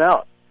that working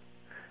out?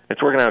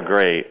 It's working out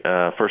great.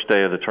 First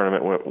day of the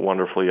tournament went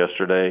wonderfully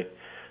yesterday.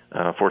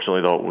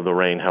 Fortunately, the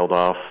rain held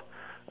off,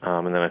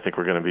 and then I think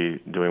we're going to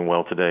be doing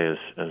well today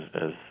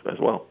as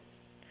well.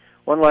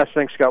 One last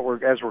thing, Scott,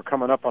 as we're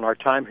coming up on our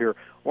time here,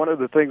 one of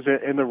the things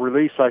in the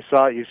release I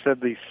saw, you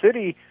said the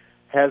city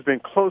has been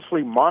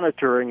closely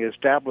monitoring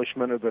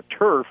establishment of the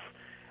turf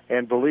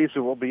and believes it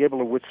will be able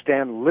to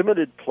withstand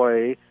limited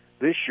play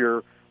this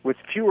year with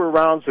fewer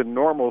rounds than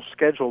normal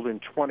scheduled in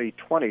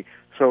 2020.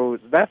 So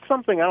that's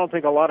something I don't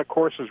think a lot of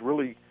courses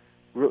really.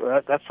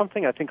 That's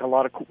something I think a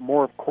lot of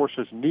more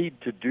courses need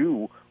to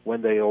do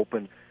when they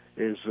open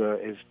is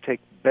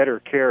take better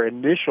care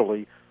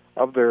initially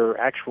of their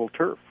actual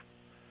turf.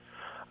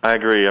 I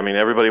agree. I mean,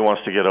 everybody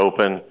wants to get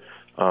open,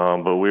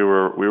 but we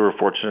were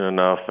fortunate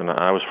enough, and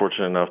I was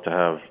fortunate enough to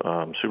have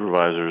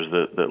supervisors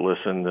that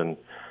listened and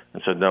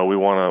said, no, we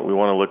want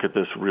to look at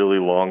this really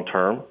long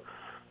term.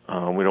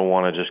 We don't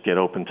want to just get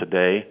open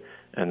today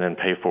and then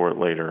pay for it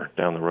later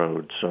down the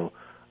road. So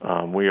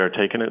we are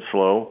taking it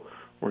slow.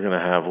 We're going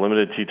to have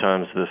limited tee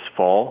times this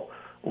fall.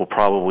 We'll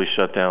probably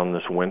shut down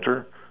this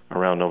winter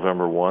around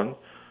November 1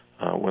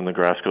 when the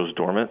grass goes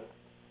dormant,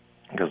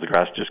 because the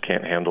grass just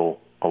can't handle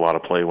a lot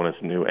of play when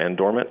it's new and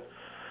dormant.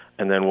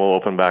 And then we'll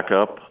open back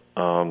up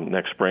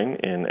next spring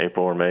in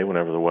April or May,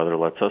 whenever the weather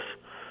lets us,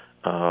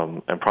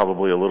 and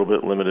probably a little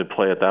bit limited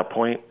play at that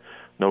point.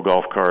 No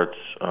golf carts,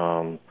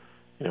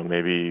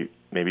 maybe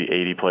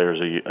 80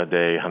 players a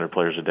day, 100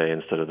 players a day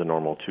instead of the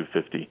normal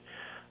 250.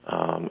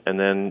 And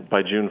then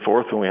by June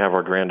 4th, when we have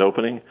our grand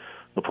opening,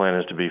 the plan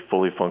is to be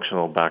fully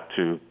functional back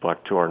to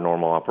our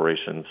normal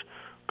operations,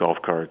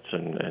 golf carts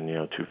and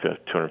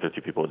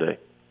 250 people a day.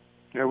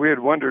 Yeah, we had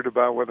wondered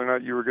about whether or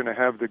not you were going to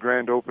have the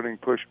grand opening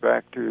pushed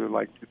back to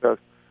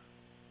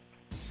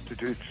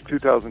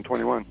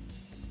 2021.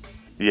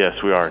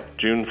 Yes, we are.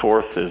 June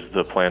 4th is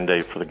the planned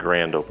date for the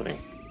grand opening.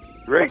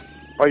 Great.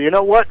 Well, you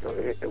know what?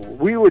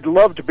 We would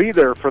love to be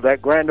there for that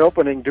grand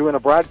opening, doing a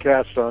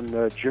broadcast on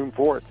June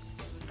 4th.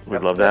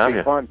 We'd love to have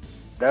you. Fun.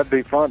 That'd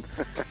be fun.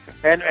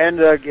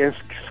 and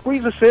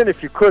squeeze us in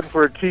if you could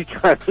for a tee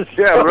time.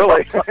 Yeah,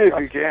 really, if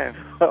you can.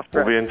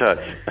 We'll be in touch.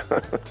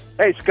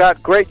 Hey,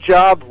 Scott, great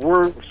job.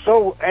 We're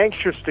so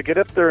anxious to get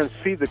up there and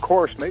see the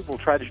course. Maybe we'll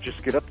try to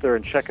just get up there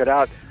and check it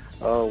out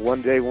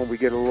one day when we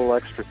get a little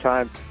extra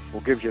time.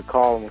 We'll give you a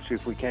call and we'll see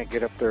if we can't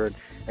get up there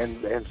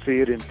and see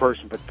it in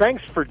person. But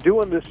thanks for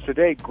doing this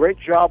today. Great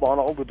job on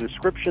all the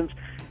descriptions.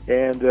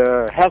 And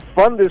have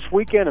fun this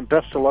weekend, and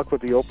best of luck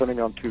with the opening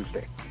on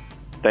Tuesday.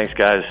 Thanks,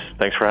 guys.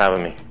 Thanks for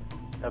having me.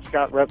 That's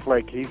Scott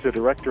Reflake. He's the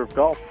Director of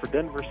Golf for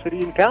Denver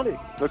City and County.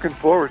 Looking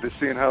forward to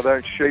seeing how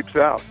that shapes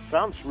out.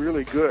 Sounds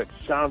really good.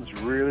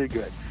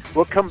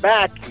 We'll come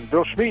back, and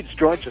Bill Schmeeds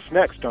joins us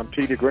next on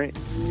Tee to Green.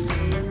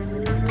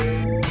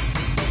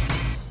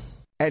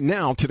 And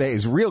now,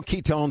 today's Real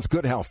Ketones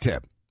Good Health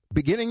Tip.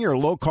 Beginning your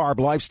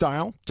low-carb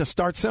lifestyle? Just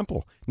start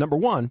simple. Number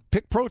 1,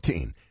 pick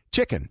protein.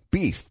 Chicken,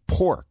 beef,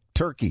 pork,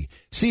 turkey,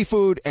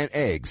 seafood, and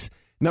eggs.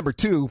 Number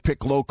 2,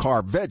 pick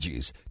low-carb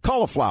veggies,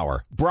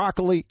 cauliflower,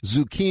 broccoli,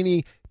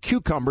 zucchini,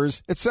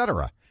 cucumbers,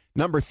 etc.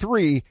 Number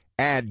 3,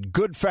 add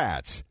good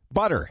fats,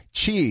 butter,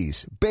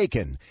 cheese,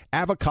 bacon,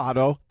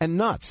 avocado, and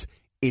nuts.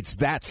 It's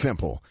that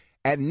simple.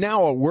 And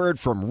now a word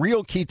from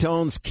Real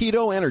Ketones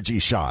Keto Energy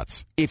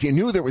Shots. If you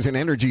knew there was an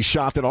energy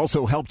shot that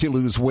also helped you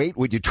lose weight,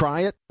 would you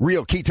try it?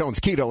 Real Ketones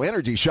Keto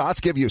Energy Shots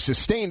give you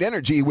sustained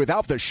energy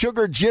without the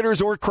sugar,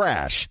 jitters, or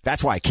crash.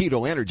 That's why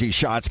Keto Energy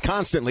Shots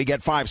constantly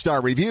get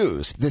 5-star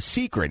reviews. The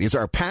secret is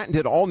our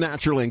patented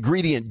all-natural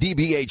ingredient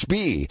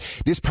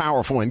DBHB. This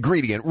powerful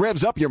ingredient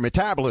revs up your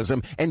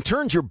metabolism and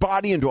turns your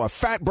body into a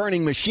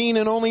fat-burning machine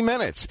in only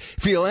minutes.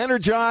 Feel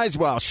energized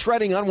while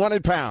shredding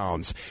unwanted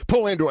pounds.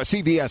 Pull into a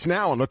CVS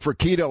now and look for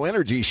Keto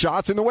Energy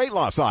Shots in the weight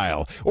loss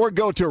aisle, or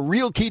go to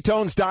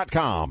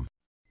realketones.com.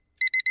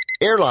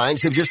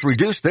 Airlines have just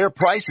reduced their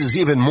prices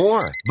even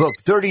more. Book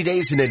 30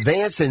 days in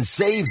advance and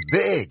save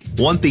big.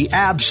 Want the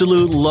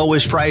absolute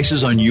lowest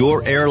prices on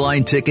your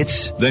airline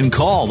tickets? Then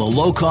call the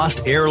Low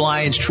Cost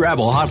Airlines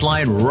Travel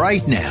Hotline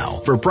right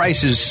now for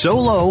prices so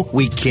low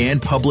we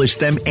can't publish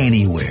them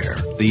anywhere.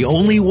 The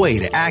only way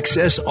to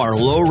access our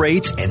low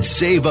rates and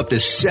save up to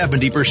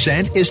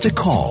 70% is to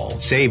call.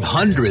 Save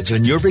hundreds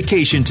on your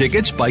vacation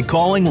tickets by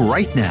calling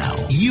right now.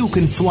 You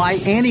can fly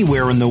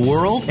anywhere in the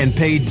world and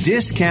pay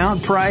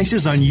discount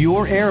prices on your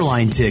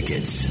airline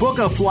tickets. Book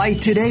a flight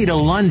today to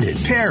London,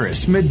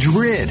 Paris,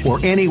 Madrid, or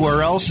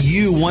anywhere else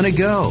you want to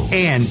go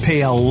and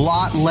pay a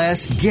lot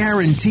less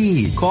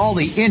guaranteed. Call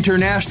the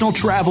International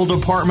Travel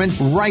Department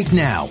right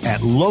now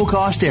at Low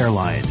Cost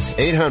Airlines.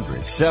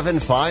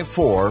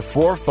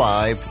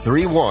 800-754-4531.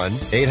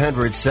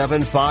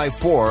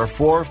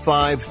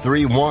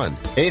 800-754-4531.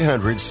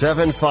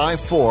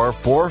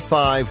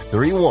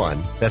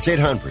 800-754-4531. That's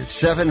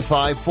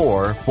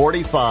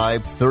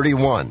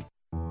 800-754-4531.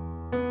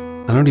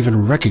 I don't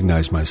even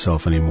recognize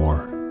myself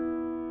anymore.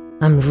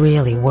 I'm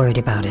really worried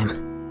about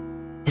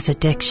him. His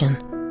addiction.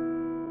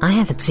 I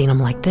haven't seen him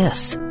like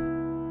this.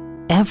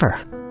 Ever.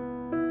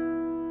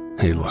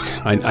 Hey, look,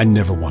 I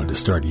never wanted to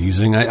start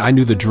using. I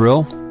knew the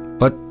drill,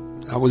 but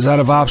I was out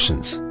of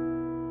options.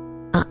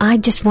 I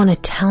just want to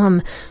tell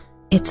him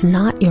it's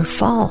not your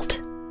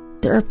fault.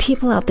 There are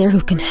people out there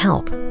who can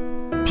help.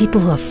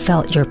 People who have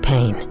felt your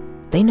pain.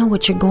 They know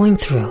what you're going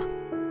through.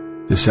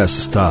 This has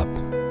to stop.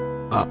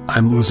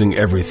 I'm losing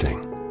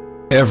everything.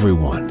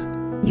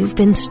 Everyone. You've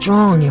been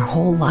strong your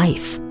whole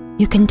life.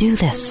 You can do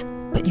this,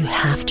 but you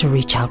have to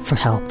reach out for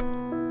help.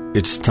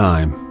 It's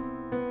time.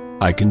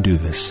 I can do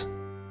this.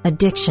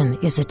 Addiction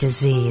is a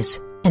disease,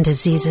 and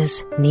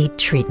diseases need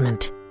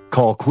treatment.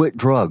 Call Quit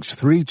Drugs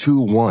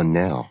 321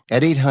 now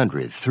at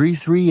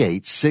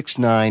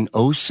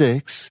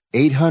 800-338-6906.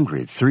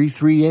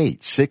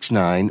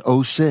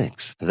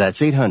 800-338-6906. That's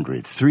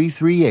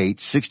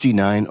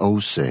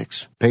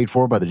 800-338-6906. Paid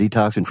for by the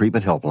Detox and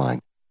Treatment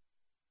Helpline.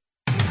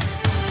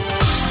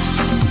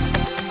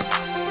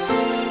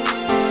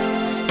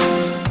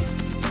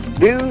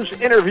 News,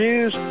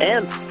 interviews,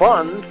 and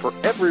fun for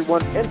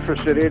everyone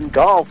interested in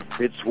golf.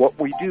 It's what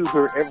we do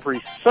here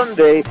every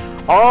Sunday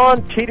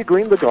on Tee to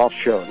Green, the Golf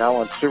Show. Now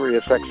on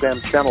Sirius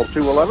XM Channel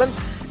 211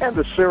 and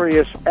the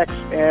Sirius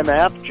XM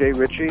app. Jay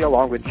Ritchie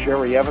along with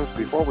Jerry Evans.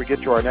 Before we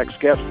get to our next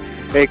guest,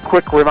 a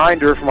quick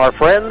reminder from our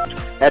friends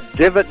at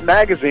Divot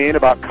Magazine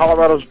about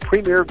Colorado's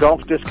premier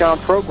golf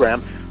discount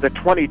program, the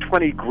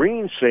 2020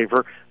 Green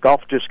Saver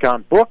Golf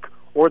Discount Book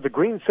or the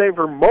Green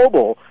Saver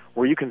Mobile,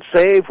 where you can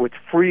save with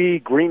free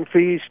green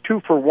fees,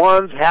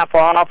 2-for-1s, half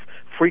off,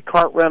 free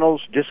cart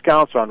rentals,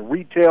 discounts on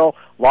retail,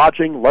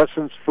 lodging,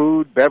 lessons,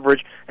 food,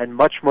 beverage, and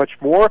much, much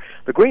more.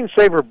 The Green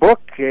Saver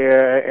book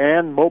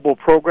and mobile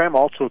program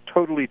also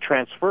totally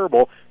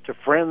transferable to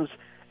friends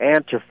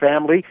and to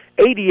family.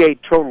 88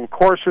 total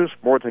courses,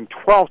 more than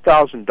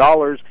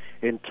 $12,000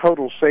 in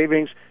total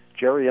savings.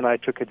 Jerry and I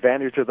took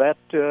advantage of that,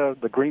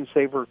 the Green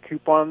Saver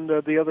coupon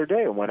the other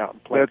day and went out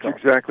and played golf.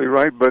 That's exactly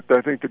right, but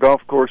I think the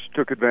golf course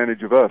took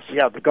advantage of us.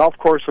 Yeah, the golf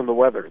course and the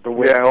weather. The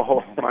wind. Yeah,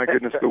 oh my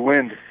goodness, the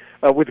wind.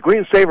 With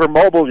Green Saver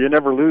Mobile, you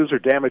never lose or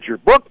damage your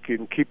book. You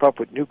can keep up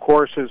with new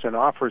courses and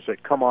offers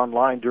that come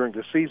online during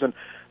the season.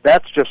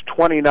 That's just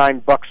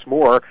 $29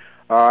 more.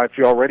 If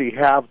you already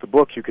have the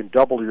book, you can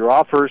double your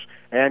offers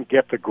and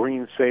get the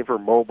Green Saver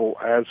Mobile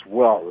as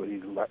well.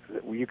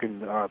 You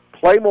can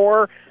play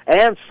more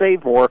and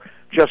save more.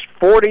 Just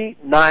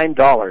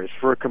 $49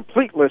 for a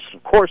complete list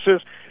of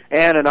courses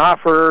and an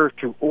offer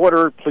to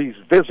order. Please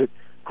visit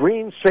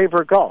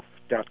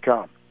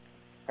greensavergolf.com.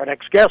 Our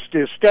next guest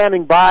is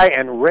standing by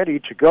and ready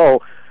to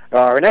go.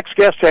 Our next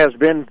guest has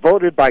been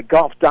voted by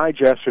Golf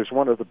Digest as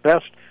one of the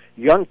best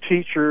young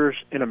teachers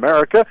in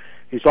America.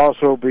 He's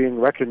also being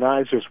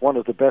recognized as one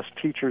of the best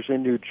teachers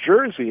in New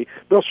Jersey.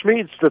 Bill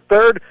Smeeds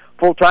III,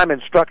 full-time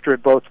instructor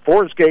at both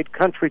Forsgate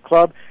Country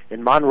Club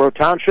in Monroe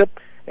Township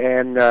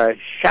and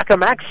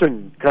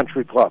Shakamaxon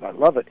Country Club. I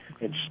love it,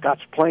 in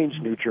Scotts Plains,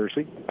 New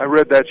Jersey. I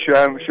read that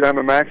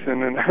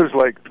Shakamaxon, and I was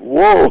like,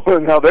 whoa,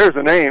 now there's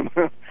a name.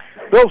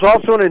 Bill's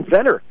also an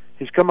inventor.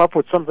 He's come up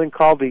with something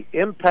called the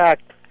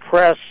Impact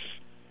Press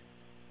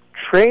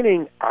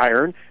Training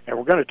Iron, and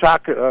we're going to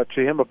talk to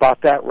him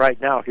about that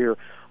right now here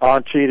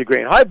on Tee to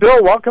Green. Hi,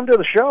 Bill. Welcome to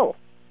the show.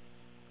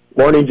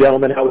 Morning,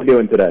 gentlemen. How are we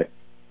doing today?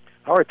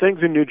 How are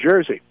things in New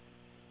Jersey?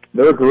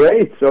 They're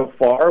great so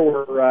far.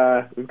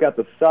 We've got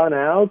the sun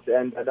out,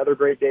 and another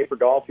great day for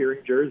golf here in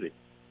New Jersey.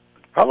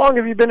 How long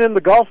have you been in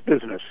the golf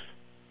business?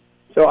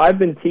 So I've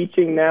been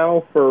teaching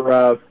now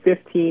for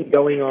 15,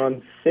 going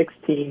on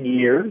 16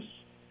 years,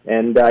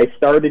 and I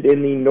started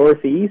in the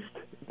Northeast,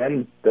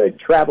 and the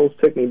travels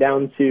took me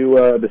down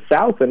to the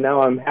South, and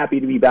now I'm happy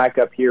to be back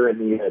up here in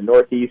the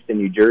Northeast in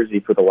New Jersey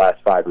for the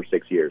last 5 or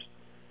 6 years.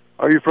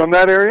 Are you from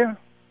that area?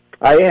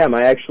 I am.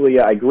 I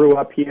grew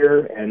up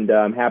here, and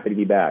I'm happy to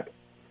be back.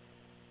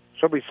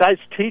 So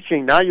besides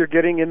teaching, now you're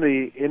getting in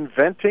the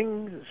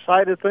inventing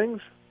side of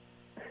things?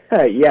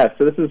 Yeah,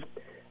 so this is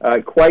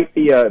quite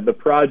the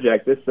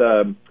project. This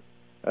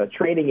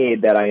training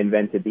aid that I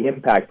invented, the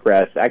Impact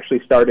Press, actually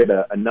started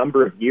a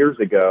number of years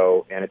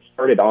ago, and it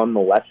started on the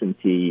lesson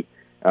tee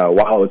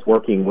while I was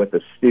working with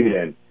a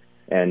student.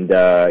 And,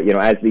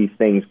 as these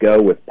things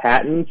go with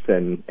patents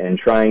and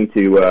trying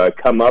to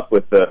come up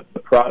with the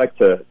product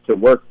to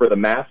work for the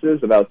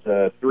masses, about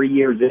 3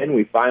 years in,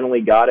 we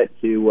finally got it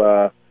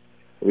to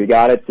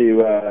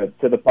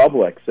the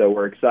public. So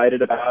we're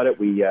excited about it.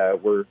 We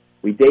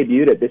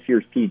debuted at this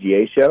year's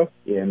PGA show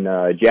in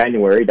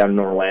January down in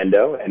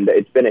Orlando, and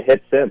it's been a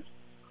hit since.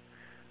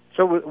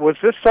 So was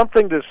this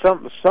something that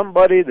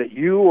somebody that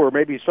you or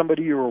maybe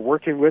somebody you were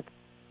working with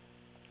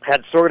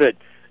had sort of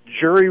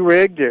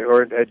jury-rigged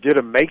or did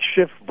a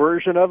makeshift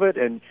version of it,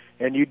 and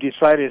you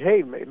decided,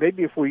 hey,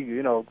 maybe if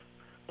we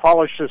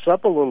polish this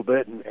up a little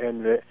bit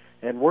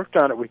and worked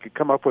on it, we could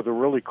come up with a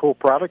really cool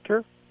product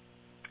here?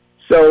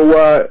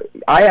 So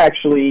I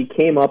actually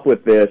came up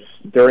with this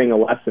during a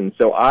lesson.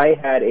 So I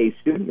had a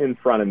student in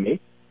front of me,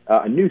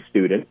 a new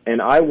student,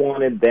 and I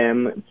wanted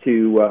them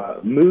to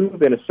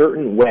move in a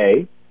certain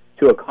way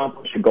to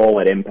accomplish a goal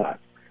at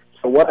Impact.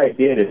 So what I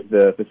did is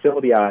the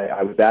facility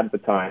I was at the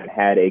time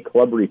had a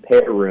club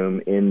repair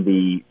room in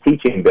the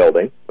teaching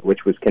building,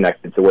 which was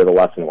connected to where the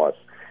lesson was.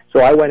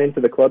 So I went into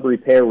the club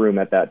repair room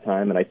at that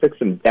time, and I took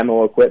some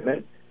demo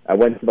equipment. I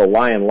went to the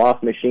Lion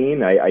Loft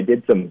machine. I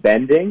did some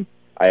bending.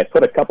 I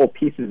put a couple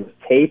pieces of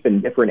tape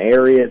in different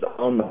areas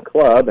on the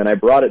club, and I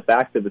brought it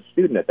back to the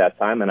student at that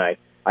time, and I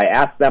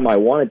asked them, I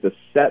wanted to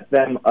set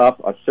them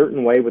up a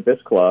certain way with this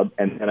club,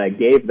 and I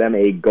gave them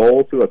a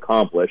goal to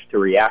accomplish to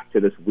react to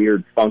this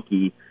weird,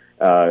 funky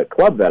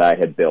club that I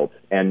had built.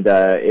 And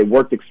it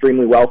worked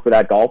extremely well for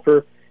that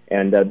golfer,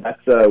 and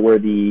that's where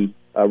the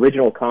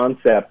original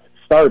concept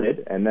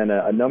started, and then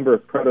a number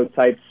of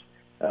prototypes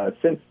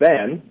since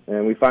then,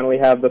 and we finally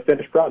have the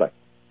finished product.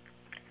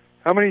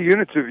 How many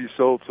units have you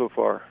sold so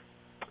far?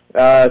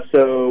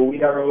 So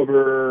we are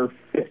over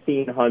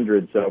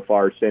 1,500 so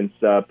far since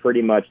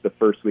pretty much the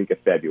first week of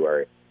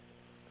February.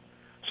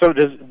 So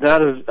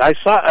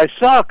I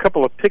saw a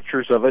couple of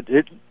pictures of it.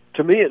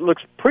 To me, it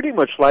looks pretty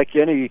much like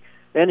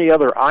any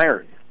other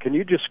iron. Can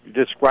you just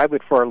describe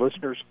it for our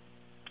listeners?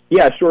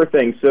 Yeah, sure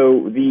thing.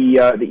 So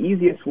the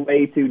easiest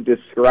way to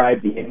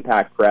describe the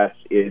impact press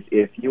is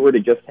if you were to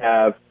just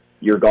have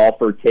your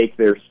golfer take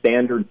their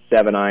standard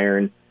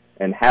 7-iron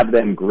and have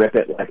them grip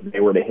it like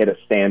they were to hit a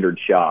standard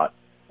shot.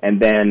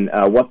 And then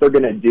what they're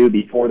going to do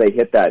before they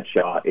hit that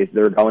shot is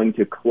they're going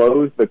to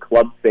close the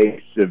club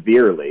face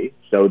severely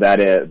so that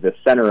the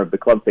center of the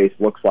club face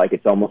looks like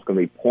it's almost going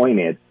to be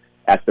pointed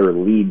at their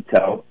lead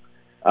toe.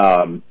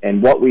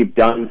 And what we've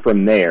done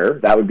from there,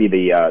 that would be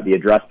the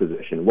address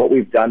position. What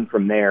we've done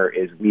from there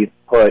is we've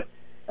put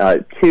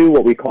two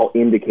what we call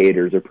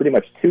indicators, or pretty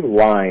much two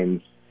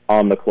lines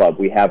on the club.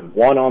 We have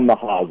one on the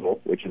hosel,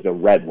 which is a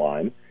red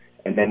line,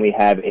 and then we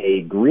have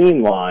a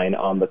green line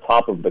on the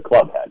top of the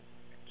club head.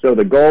 So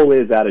the goal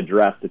is at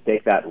address to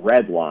take that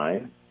red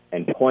line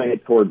and point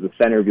it towards the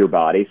center of your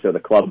body, so the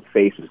club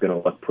face is going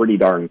to look pretty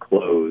darn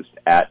closed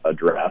at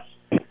address.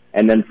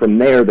 And then from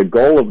there, the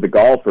goal of the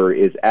golfer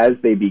is, as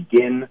they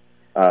begin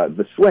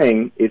the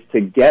swing, is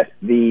to get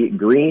the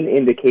green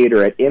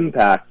indicator at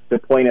impact to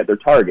point at their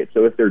target.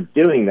 So if they're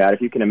doing that,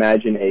 if you can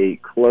imagine a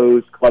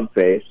closed club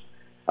face,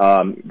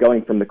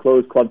 going from the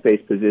closed club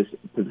face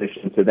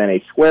position to then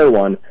a square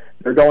one,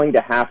 they're going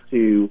to have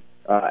to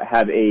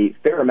have a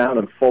fair amount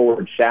of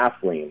forward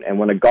shaft lean. And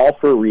when a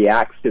golfer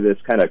reacts to this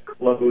kind of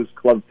closed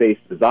club face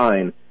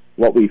design,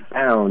 what we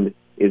found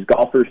is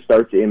golfers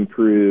start to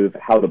improve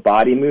how the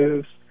body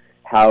moves,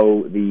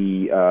 how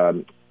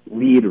the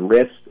lead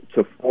wrist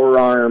to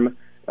forearm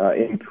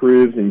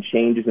improves and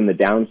changes in the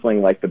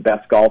downswing like the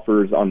best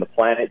golfers on the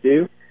planet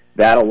do.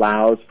 That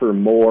allows for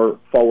more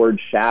forward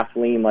shaft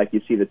lean like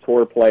you see the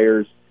tour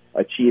players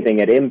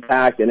achieving at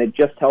impact, and it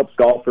just helps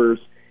golfers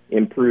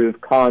improve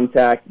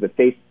contact, the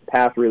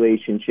face-path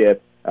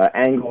relationship,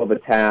 angle of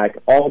attack,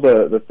 all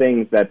the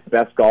things that the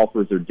best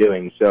golfers are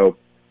doing. So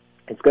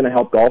it's going to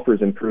help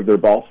golfers improve their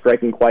ball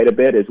striking quite a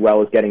bit, as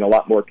well as getting a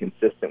lot more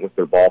consistent with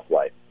their ball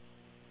flight.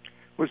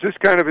 Was this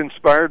kind of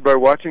inspired by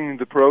watching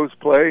the pros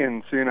play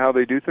and seeing how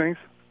they do things?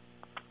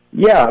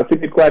 Yeah, that's a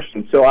good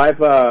question. So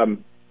I've,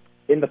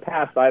 in the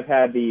past, I've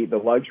had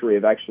the luxury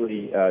of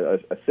actually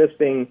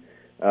assisting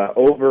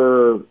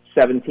over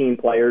 17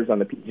 players on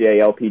the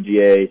PGA,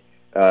 LPGA,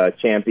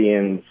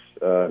 champions,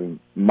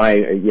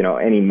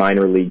 any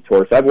minor league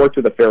tour. So I've worked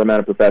with a fair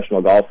amount of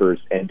professional golfers,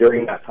 and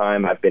during that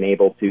time I've been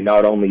able to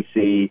not only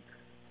see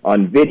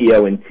on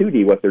video in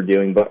 2D what they're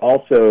doing, but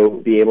also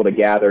be able to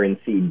gather and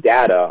see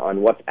data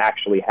on what's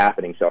actually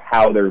happening, so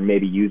how they're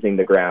maybe using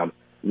the ground,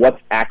 what's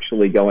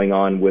actually going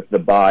on with the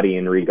body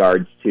in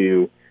regards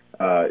to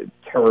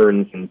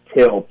turns and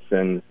tilts,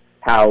 and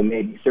how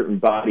maybe certain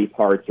body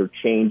parts are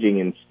changing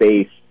in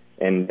space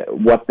and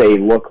what they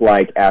look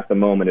like at the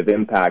moment of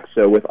impact.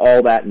 So with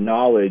all that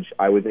knowledge,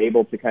 I was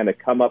able to kind of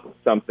come up with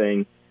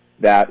something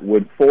that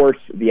would force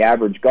the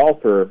average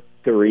golfer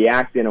to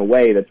react in a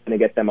way that's going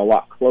to get them a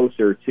lot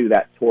closer to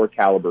that tour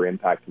caliber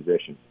impact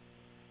position.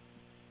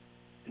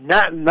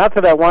 Not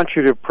that I want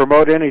you to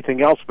promote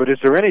anything else, but is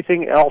there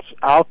anything else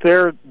out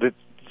there that's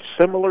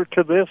similar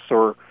to this,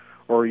 or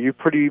you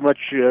pretty much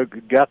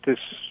got this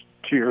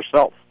to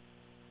yourself?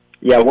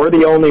 Yeah, we're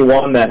the only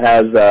one that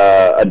has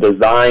a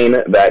design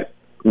that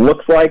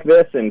looks like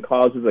this and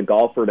causes a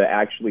golfer to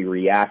actually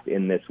react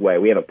in this way.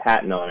 We have a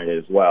patent on it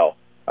as well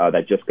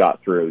that just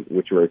got through,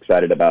 which we're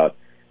excited about.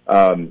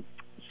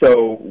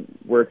 So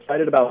we're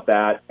excited about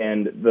that,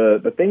 and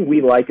the thing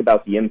we like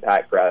about the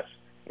impact press,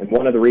 and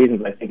one of the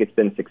reasons I think it's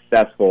been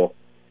successful,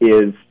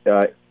 is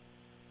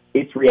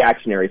it's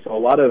reactionary. So a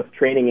lot of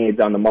training aids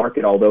on the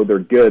market, although they're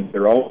good,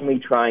 they're only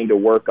trying to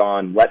work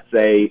on, let's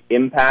say,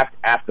 impact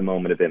at the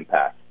moment of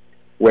impact.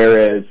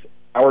 Whereas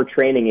our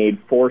training aid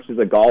forces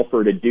a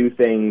golfer to do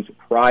things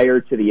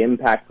prior to the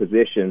impact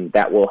position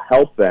that will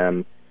help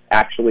them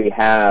actually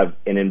have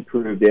an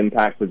improved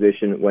impact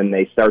position when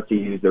they start to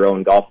use their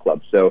own golf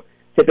clubs. So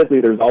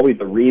typically there's always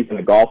a reason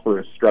a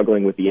golfer is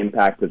struggling with the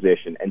impact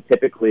position, and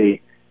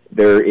typically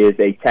there is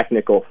a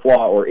technical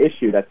flaw or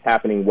issue that's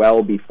happening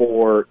well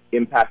before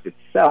impact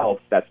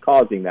itself that's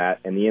causing that,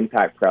 and the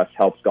impact press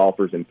helps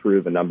golfers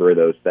improve a number of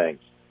those things.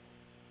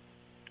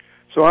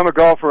 So I'm a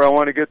golfer. I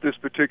want to get this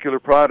particular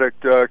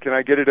product. Can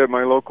I get it at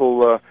my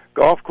local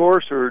golf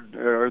course, or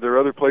are there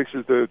other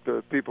places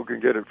that people can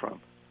get it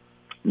from?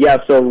 Yeah,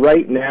 so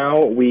right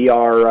now we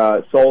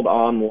are sold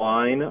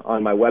online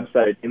on my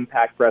website at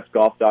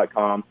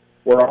impactpressgolf.com.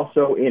 We're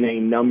also in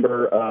a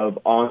number of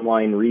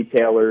online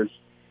retailers,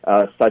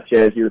 such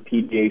as your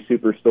PGA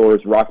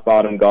Superstores, Rock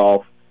Bottom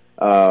Golf,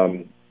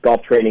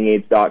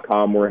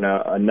 golftrainingaids.com. We're in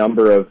a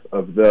number of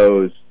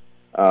those.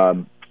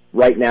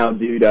 Right now,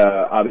 due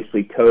to,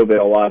 obviously, COVID,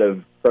 a lot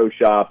of pro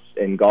shops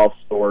and golf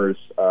stores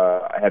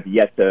have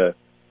yet to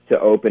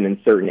open in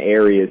certain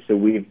areas, so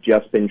we've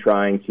just been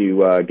trying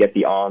to get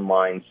the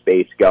online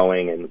space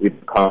going, and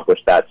we've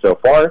accomplished that so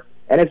far.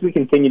 And as we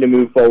continue to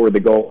move forward, the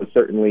goal is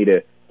certainly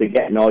to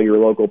get in all your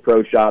local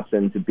pro shops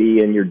and to be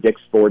in your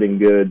Dick's Sporting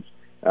Goods,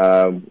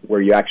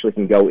 where you actually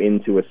can go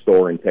into a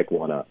store and pick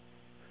one up.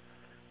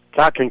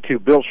 Talking to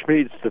Bill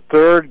Schmeeds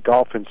III,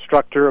 golf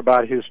instructor,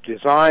 about his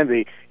design,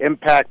 the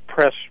Impact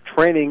Press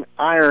Training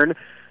Iron.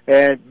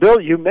 And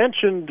Bill, you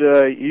mentioned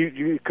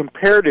you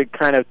compared it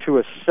kind of to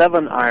a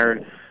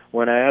 7-iron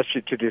when I asked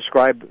you to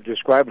describe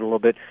it a little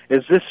bit.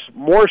 Is this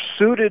more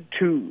suited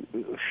to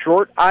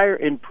short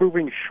iron,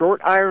 improving short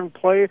iron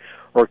play,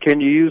 or can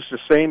you use the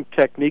same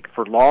technique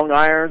for long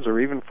irons, or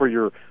even for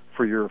your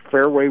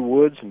fairway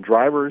woods and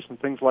drivers and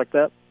things like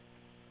that?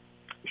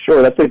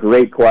 Sure, that's a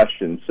great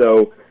question.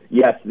 So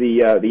yes,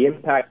 the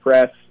Impact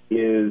Press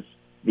is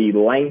the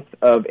length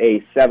of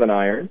a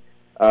 7-iron.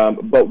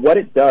 But what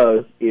it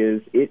does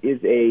is it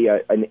is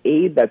an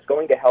aid that's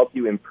going to help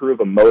you improve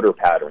a motor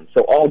pattern.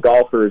 So all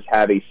golfers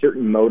have a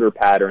certain motor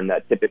pattern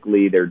that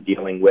typically they're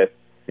dealing with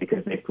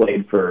because they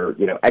played for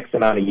X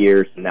amount of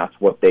years, and that's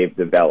what they've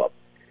developed.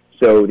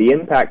 So the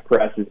Impact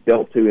Press is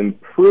built to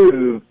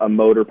improve a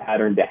motor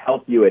pattern to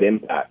help you at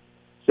impact.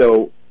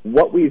 So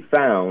what we've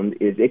found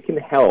is it can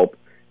help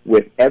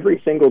with every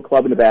single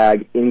club in the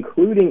bag,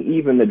 including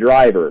even the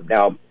driver.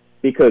 Now,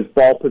 because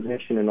ball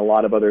position and a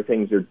lot of other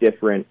things are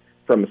different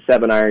from a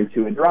 7-iron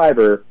to a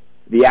driver,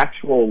 the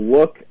actual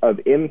look of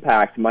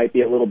impact might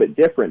be a little bit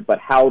different, but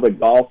how the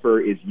golfer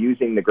is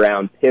using the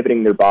ground,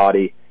 pivoting their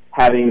body,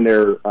 having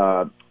their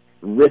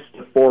wrist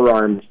to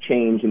forearms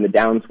change in the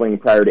downswing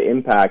prior to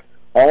impact,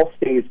 all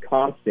stays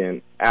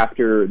constant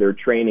after they're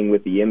training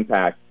with the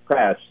Impact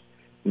Press,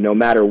 no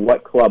matter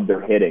what club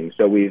they're hitting.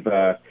 So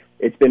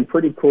it's been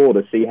pretty cool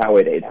to see how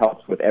it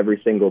helps with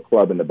every single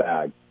club in the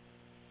bag.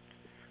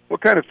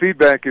 What kind of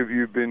feedback have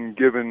you been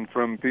given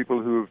from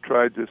people who have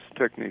tried this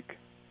technique?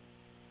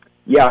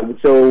 Yeah,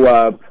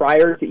 so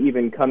prior to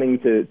even coming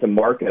to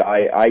market,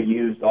 I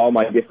used all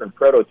my different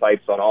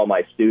prototypes on all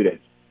my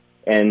students.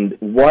 And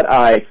what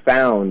I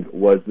found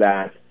was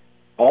that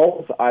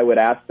all I would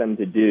ask them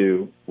to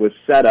do was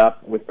set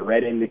up with the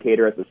red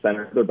indicator at the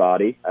center of their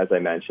body, as I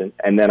mentioned,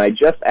 and then I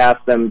just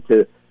asked them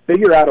to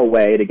figure out a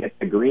way to get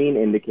the green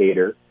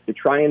indicator to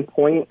try and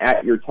point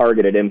at your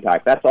target at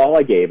impact. That's all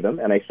I gave them,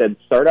 and I said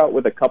start out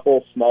with a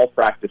couple small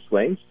practice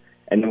swings,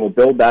 and then we'll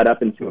build that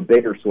up into a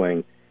bigger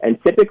swing.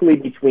 And typically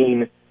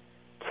between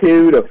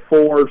 2 to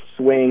 4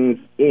 swings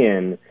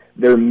in,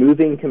 they're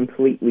moving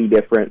completely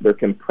different. They're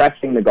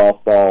compressing the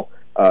golf ball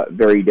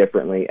very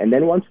differently. And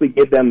then once we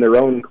give them their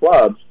own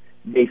clubs,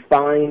 they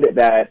find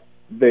that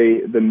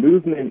the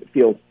movement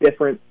feels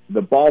different.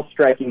 The ball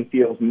striking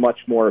feels much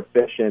more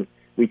efficient.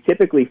 We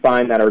typically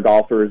find that our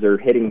golfers are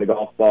hitting the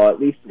golf ball at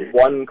least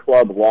 1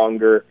 club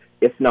longer,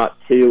 if not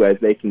 2, as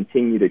they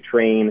continue to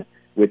train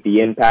with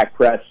the Impact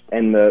Press.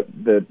 And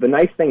the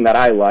nice thing that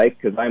I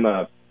like, because I'm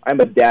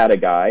a data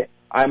guy,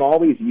 I'm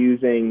always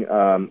using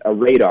a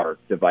radar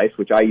device,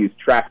 which I use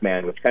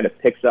TrackMan, which kind of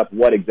picks up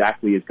what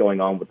exactly is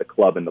going on with the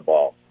club and the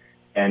ball.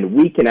 And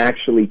we can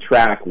actually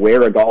track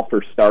where a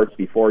golfer starts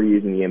before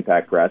using the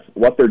Impact Press,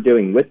 what they're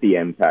doing with the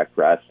Impact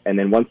Press, and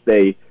then once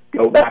they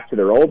go back to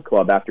their old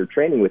club after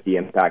training with the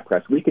Impact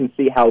Press, we can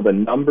see how the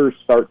numbers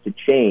start to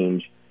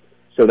change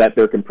so that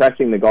they're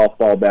compressing the golf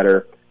ball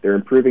better, they're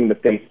improving the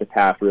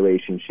face-to-path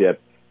relationship,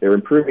 they're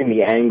improving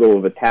the angle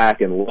of attack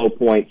and low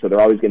point, so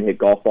they're always going to hit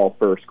golf ball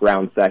first,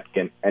 ground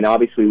second. And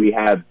obviously we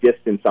have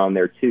distance on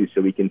there too,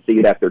 so we can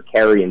see that their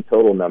carry and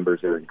total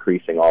numbers are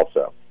increasing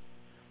also.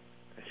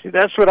 See,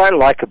 that's what I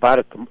like about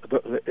it.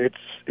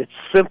 It's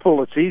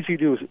simple, it's easy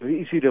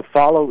to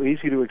follow,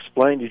 easy to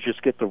explain. You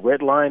just get the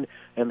red line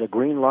and the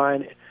green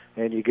line,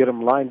 and you get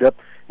them lined up,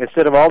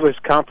 instead of all this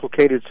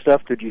complicated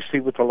stuff that you see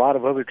with a lot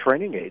of other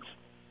training aids.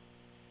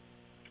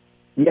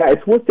 Yeah,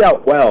 it's worked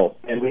out well,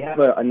 and we have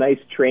a nice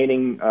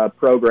training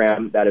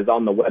program that is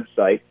on the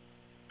website.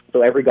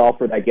 So every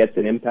golfer that gets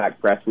an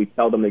Impact Press, we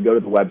tell them to go to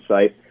the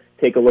website,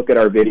 take a look at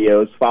our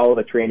videos, follow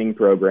the training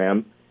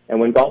program, and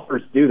when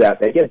golfers do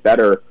that, they get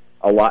better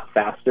a lot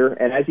faster.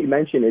 And as you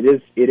mentioned, it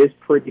is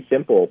pretty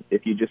simple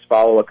if you just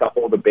follow a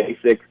couple of the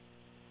basic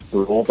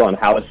rules on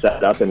how to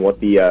set up and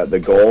what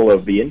the goal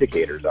of the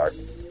indicators are.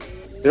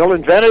 Bill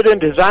invented and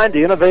designed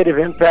the innovative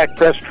Impact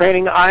Press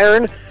Training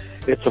Iron.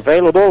 It's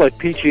available at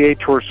PGA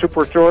Tour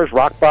Superstores,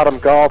 Rock Bottom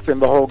Golf,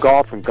 In the Hole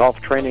Golf, and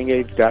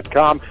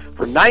GolfTrainingAids.com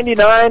for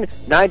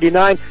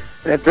 $99.99.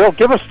 And Bill,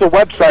 give us the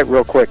website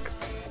real quick.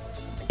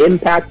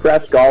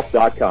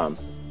 ImpactPressGolf.com.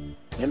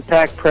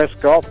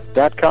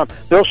 ImpactPressGolf.com.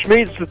 Bill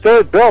Schmeeds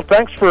III. Bill,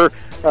 thanks for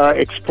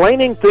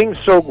explaining things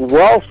so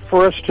well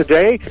for us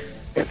today,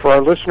 and for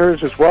our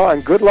listeners as well.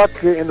 And good luck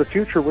in the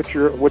future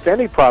with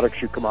any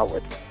products you come out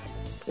with.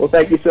 Well,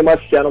 thank you so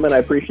much, gentlemen. I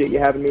appreciate you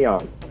having me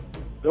on.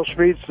 Bill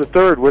Schmeeds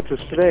III with us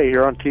today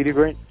here on Tee to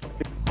Green.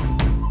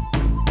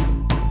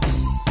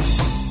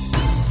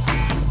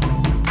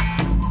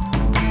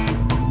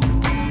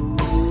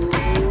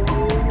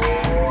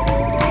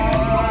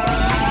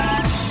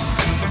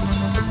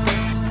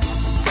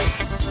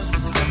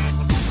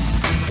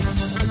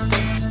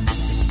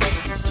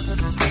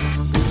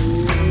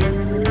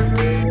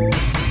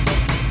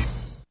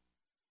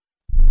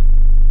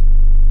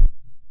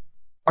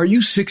 Are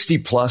you 60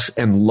 plus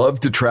and love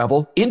to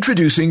travel?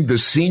 Introducing the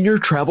Senior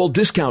Travel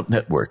Discount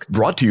Network,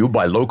 brought to you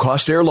by Low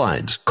Cost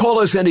Airlines. Call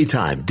us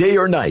anytime, day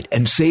or night,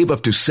 and save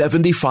up to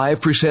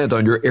 75%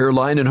 on your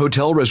airline and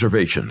hotel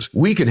reservations.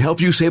 We can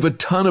help you save a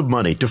ton of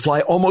money to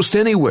fly almost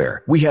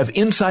anywhere. We have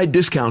inside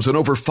discounts on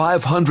over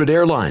 500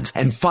 airlines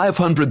and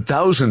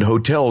 500,000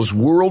 hotels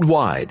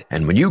worldwide.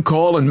 And when you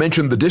call and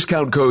mention the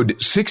discount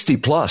code 60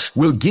 plus,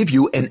 we'll give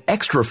you an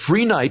extra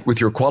free night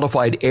with your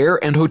qualified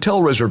air and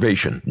hotel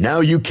reservation. Now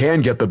you can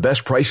get the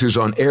best prices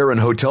on air and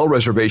hotel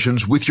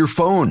reservations with your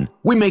phone.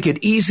 We make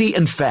it easy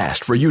and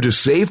fast for you to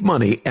save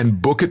money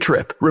and book a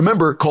trip.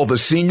 Remember, call the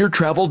Senior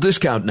Travel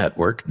Discount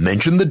Network.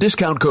 Mention the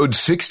discount code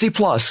 60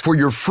 plus for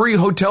your free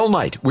hotel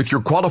night with your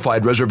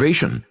qualified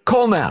reservation.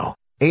 Call now.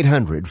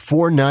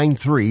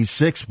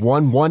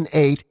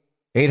 800-493-6118.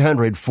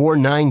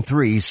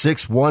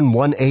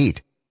 800-493-6118.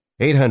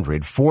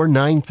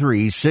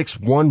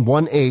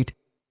 800-493-6118.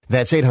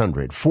 That's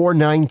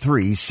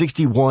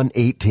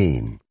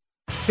 800-493-6118.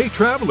 Hey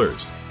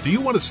travelers, do you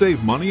want to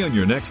save money on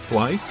your next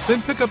flight?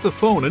 Then pick up the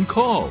phone and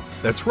call.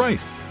 That's right,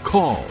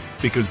 call,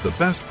 because the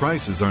best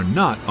prices are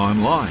not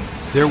online.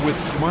 They're with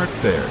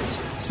SmartFares.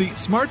 See,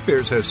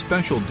 SmartFares has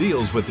special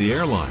deals with the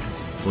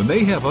airlines. When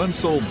they have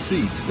unsold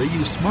seats, they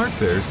use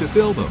SmartFares to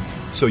fill them.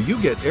 So you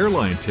get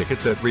airline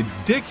tickets at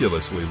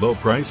ridiculously low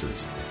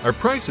prices. Our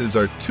prices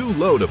are too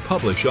low to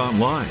publish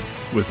online.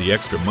 With the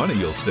extra money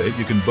you'll save,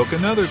 you can book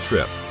another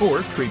trip or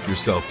treat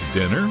yourself to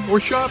dinner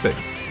or shopping.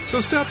 So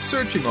stop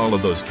searching all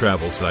of those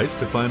travel sites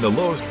to find the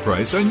lowest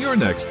price on your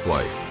next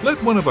flight.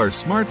 Let one of our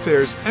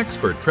SmartFares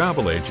expert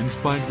travel agents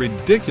find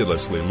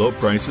ridiculously low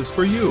prices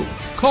for you.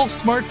 Call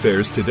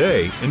SmartFares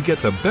today and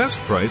get the best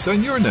price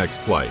on your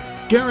next flight.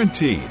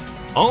 Guaranteed.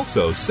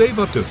 Also, save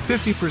up to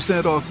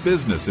 50% off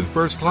business and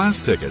first class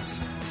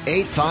tickets.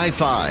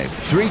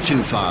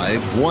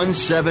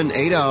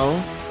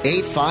 855-325-1780.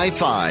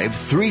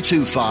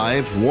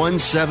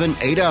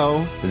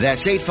 855-325-1780.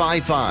 That's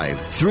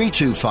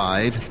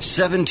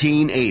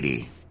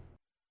 855-325-1780.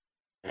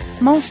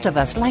 Most of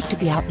us like to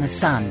be out in the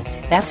sun.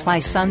 That's why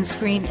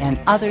sunscreen and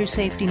other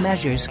safety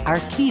measures are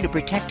key to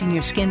protecting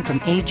your skin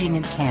from aging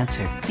and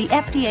cancer. The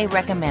FDA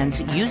recommends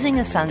using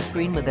a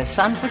sunscreen with a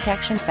sun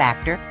protection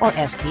factor, or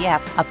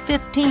SPF, of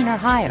 15 or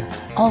higher.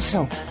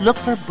 Also, look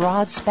for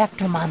broad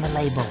spectrum on the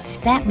label.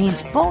 That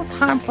means both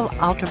harmful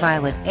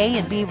ultraviolet A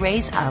and B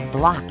rays are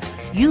blocked.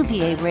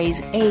 UVA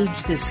rays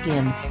age the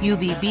skin,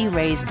 UVB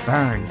rays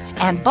burn,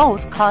 and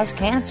both cause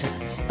cancer.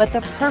 But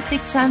the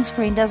perfect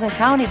sunscreen doesn't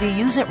count if you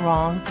use it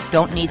wrong.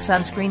 Don't need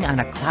sunscreen on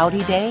a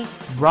cloudy day?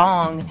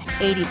 Wrong.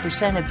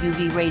 80% of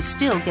UV rays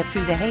still get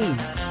through the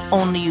haze.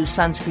 Only use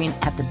sunscreen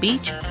at the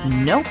beach?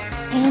 Nope.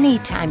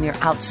 Anytime you're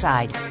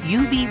outside,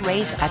 UV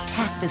rays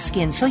attack the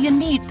skin, so you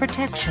need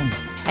protection.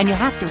 And you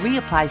have to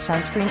reapply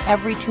sunscreen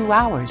every 2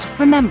 hours.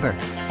 Remember,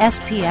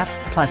 SPF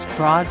plus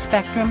broad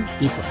spectrum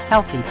equal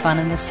healthy fun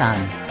in the sun.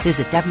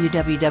 Visit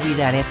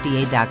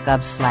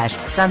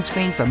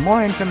www.fda.gov/sunscreen for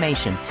more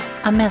information.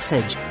 A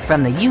message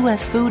from the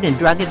U.S. Food and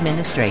Drug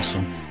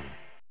Administration.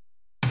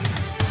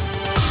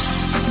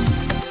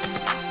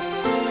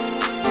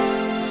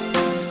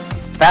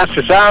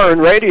 Fastest hour in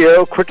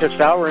radio, quickest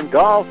hour in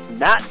golf,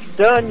 not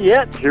done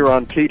yet here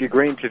on Tee to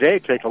Green today.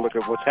 Take a look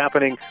at what's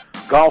happening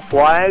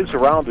golf-wise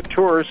around the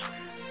tours.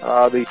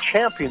 The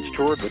Champions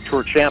Tour, the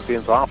Tour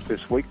Champions off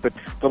this week, but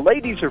the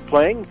ladies are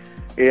playing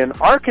in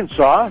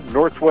Arkansas,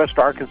 Northwest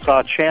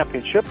Arkansas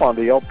Championship on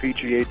the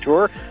LPGA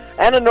Tour.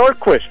 Anna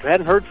Nordquist,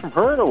 hadn't heard from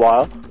her in a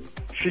while.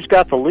 She's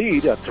got the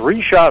lead, a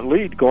 3-shot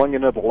lead going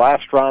into the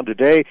last round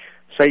today.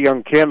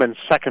 Se-Young Kim in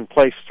second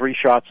place, 3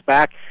 shots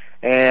back.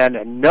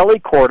 And Nelly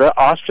Korda,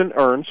 Austin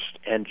Ernst,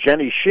 and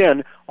Jenny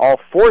Shin, all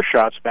 4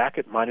 shots back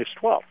at minus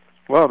 12.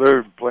 Well,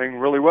 they're playing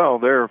really well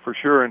there for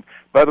sure. And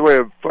by the way,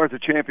 as far as the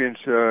Champions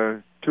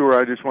Tour,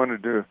 I just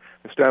wanted to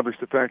establish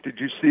the fact. Did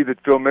you see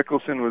that Phil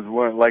Mickelson was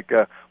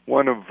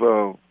one of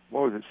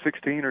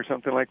 16 or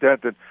something like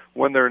that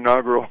won their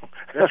inaugural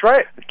That's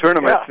right.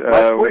 tournament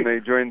when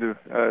they joined the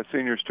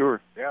Seniors Tour.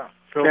 Yeah.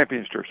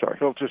 Champions Tour, sorry.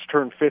 Phil just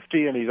turned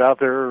 50, and he's out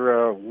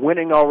there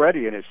winning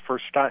already in his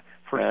first time.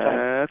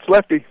 That's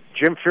lefty.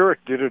 Jim Furyk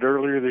did it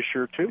earlier this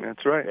year, too.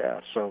 That's right. Yeah,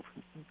 so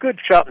good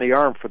shot in the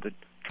arm for the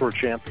Tour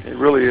champion. It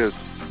really is.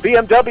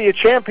 BMW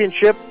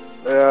Championship,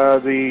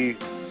 the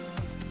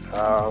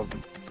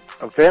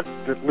event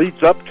that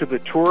leads up to the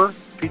Tour,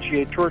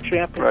 PGA Tour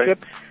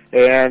Championship. Right.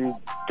 And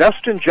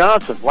Dustin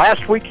Johnson,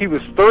 last week he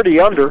was 30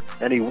 under,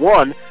 and he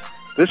won.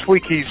 This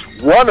week he's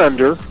 1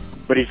 under,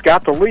 but he's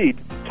got the lead,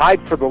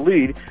 tied for the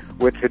lead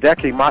with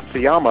Hideki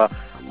Matsuyama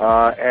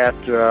at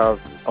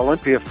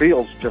Olympia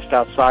Fields just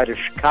outside of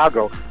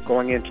Chicago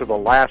going into the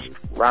last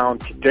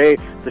round today.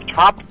 The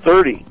top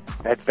 30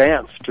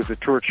 advance to the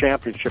Tour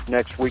Championship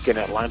next week in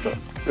Atlanta.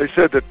 They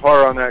said that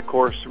par on that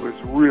course was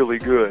really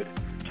good.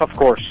 Tough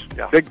course.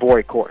 Yeah. Big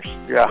boy course.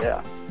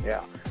 Yeah.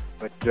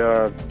 But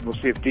we'll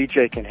see if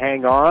DJ can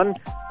hang on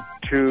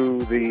to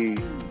the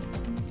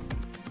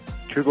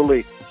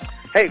lead.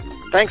 Hey,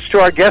 thanks to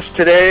our guest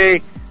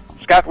today,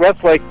 Scott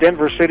Westlake,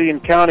 Denver City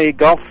and County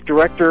Golf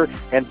Director,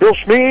 and Bill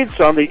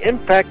Schmeeds on the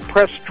Impact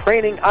Press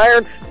Training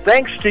Iron.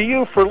 Thanks to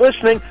you for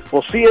listening.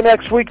 We'll see you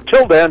next week.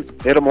 Till then,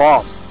 hit 'em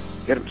long.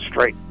 Hit 'em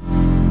straight.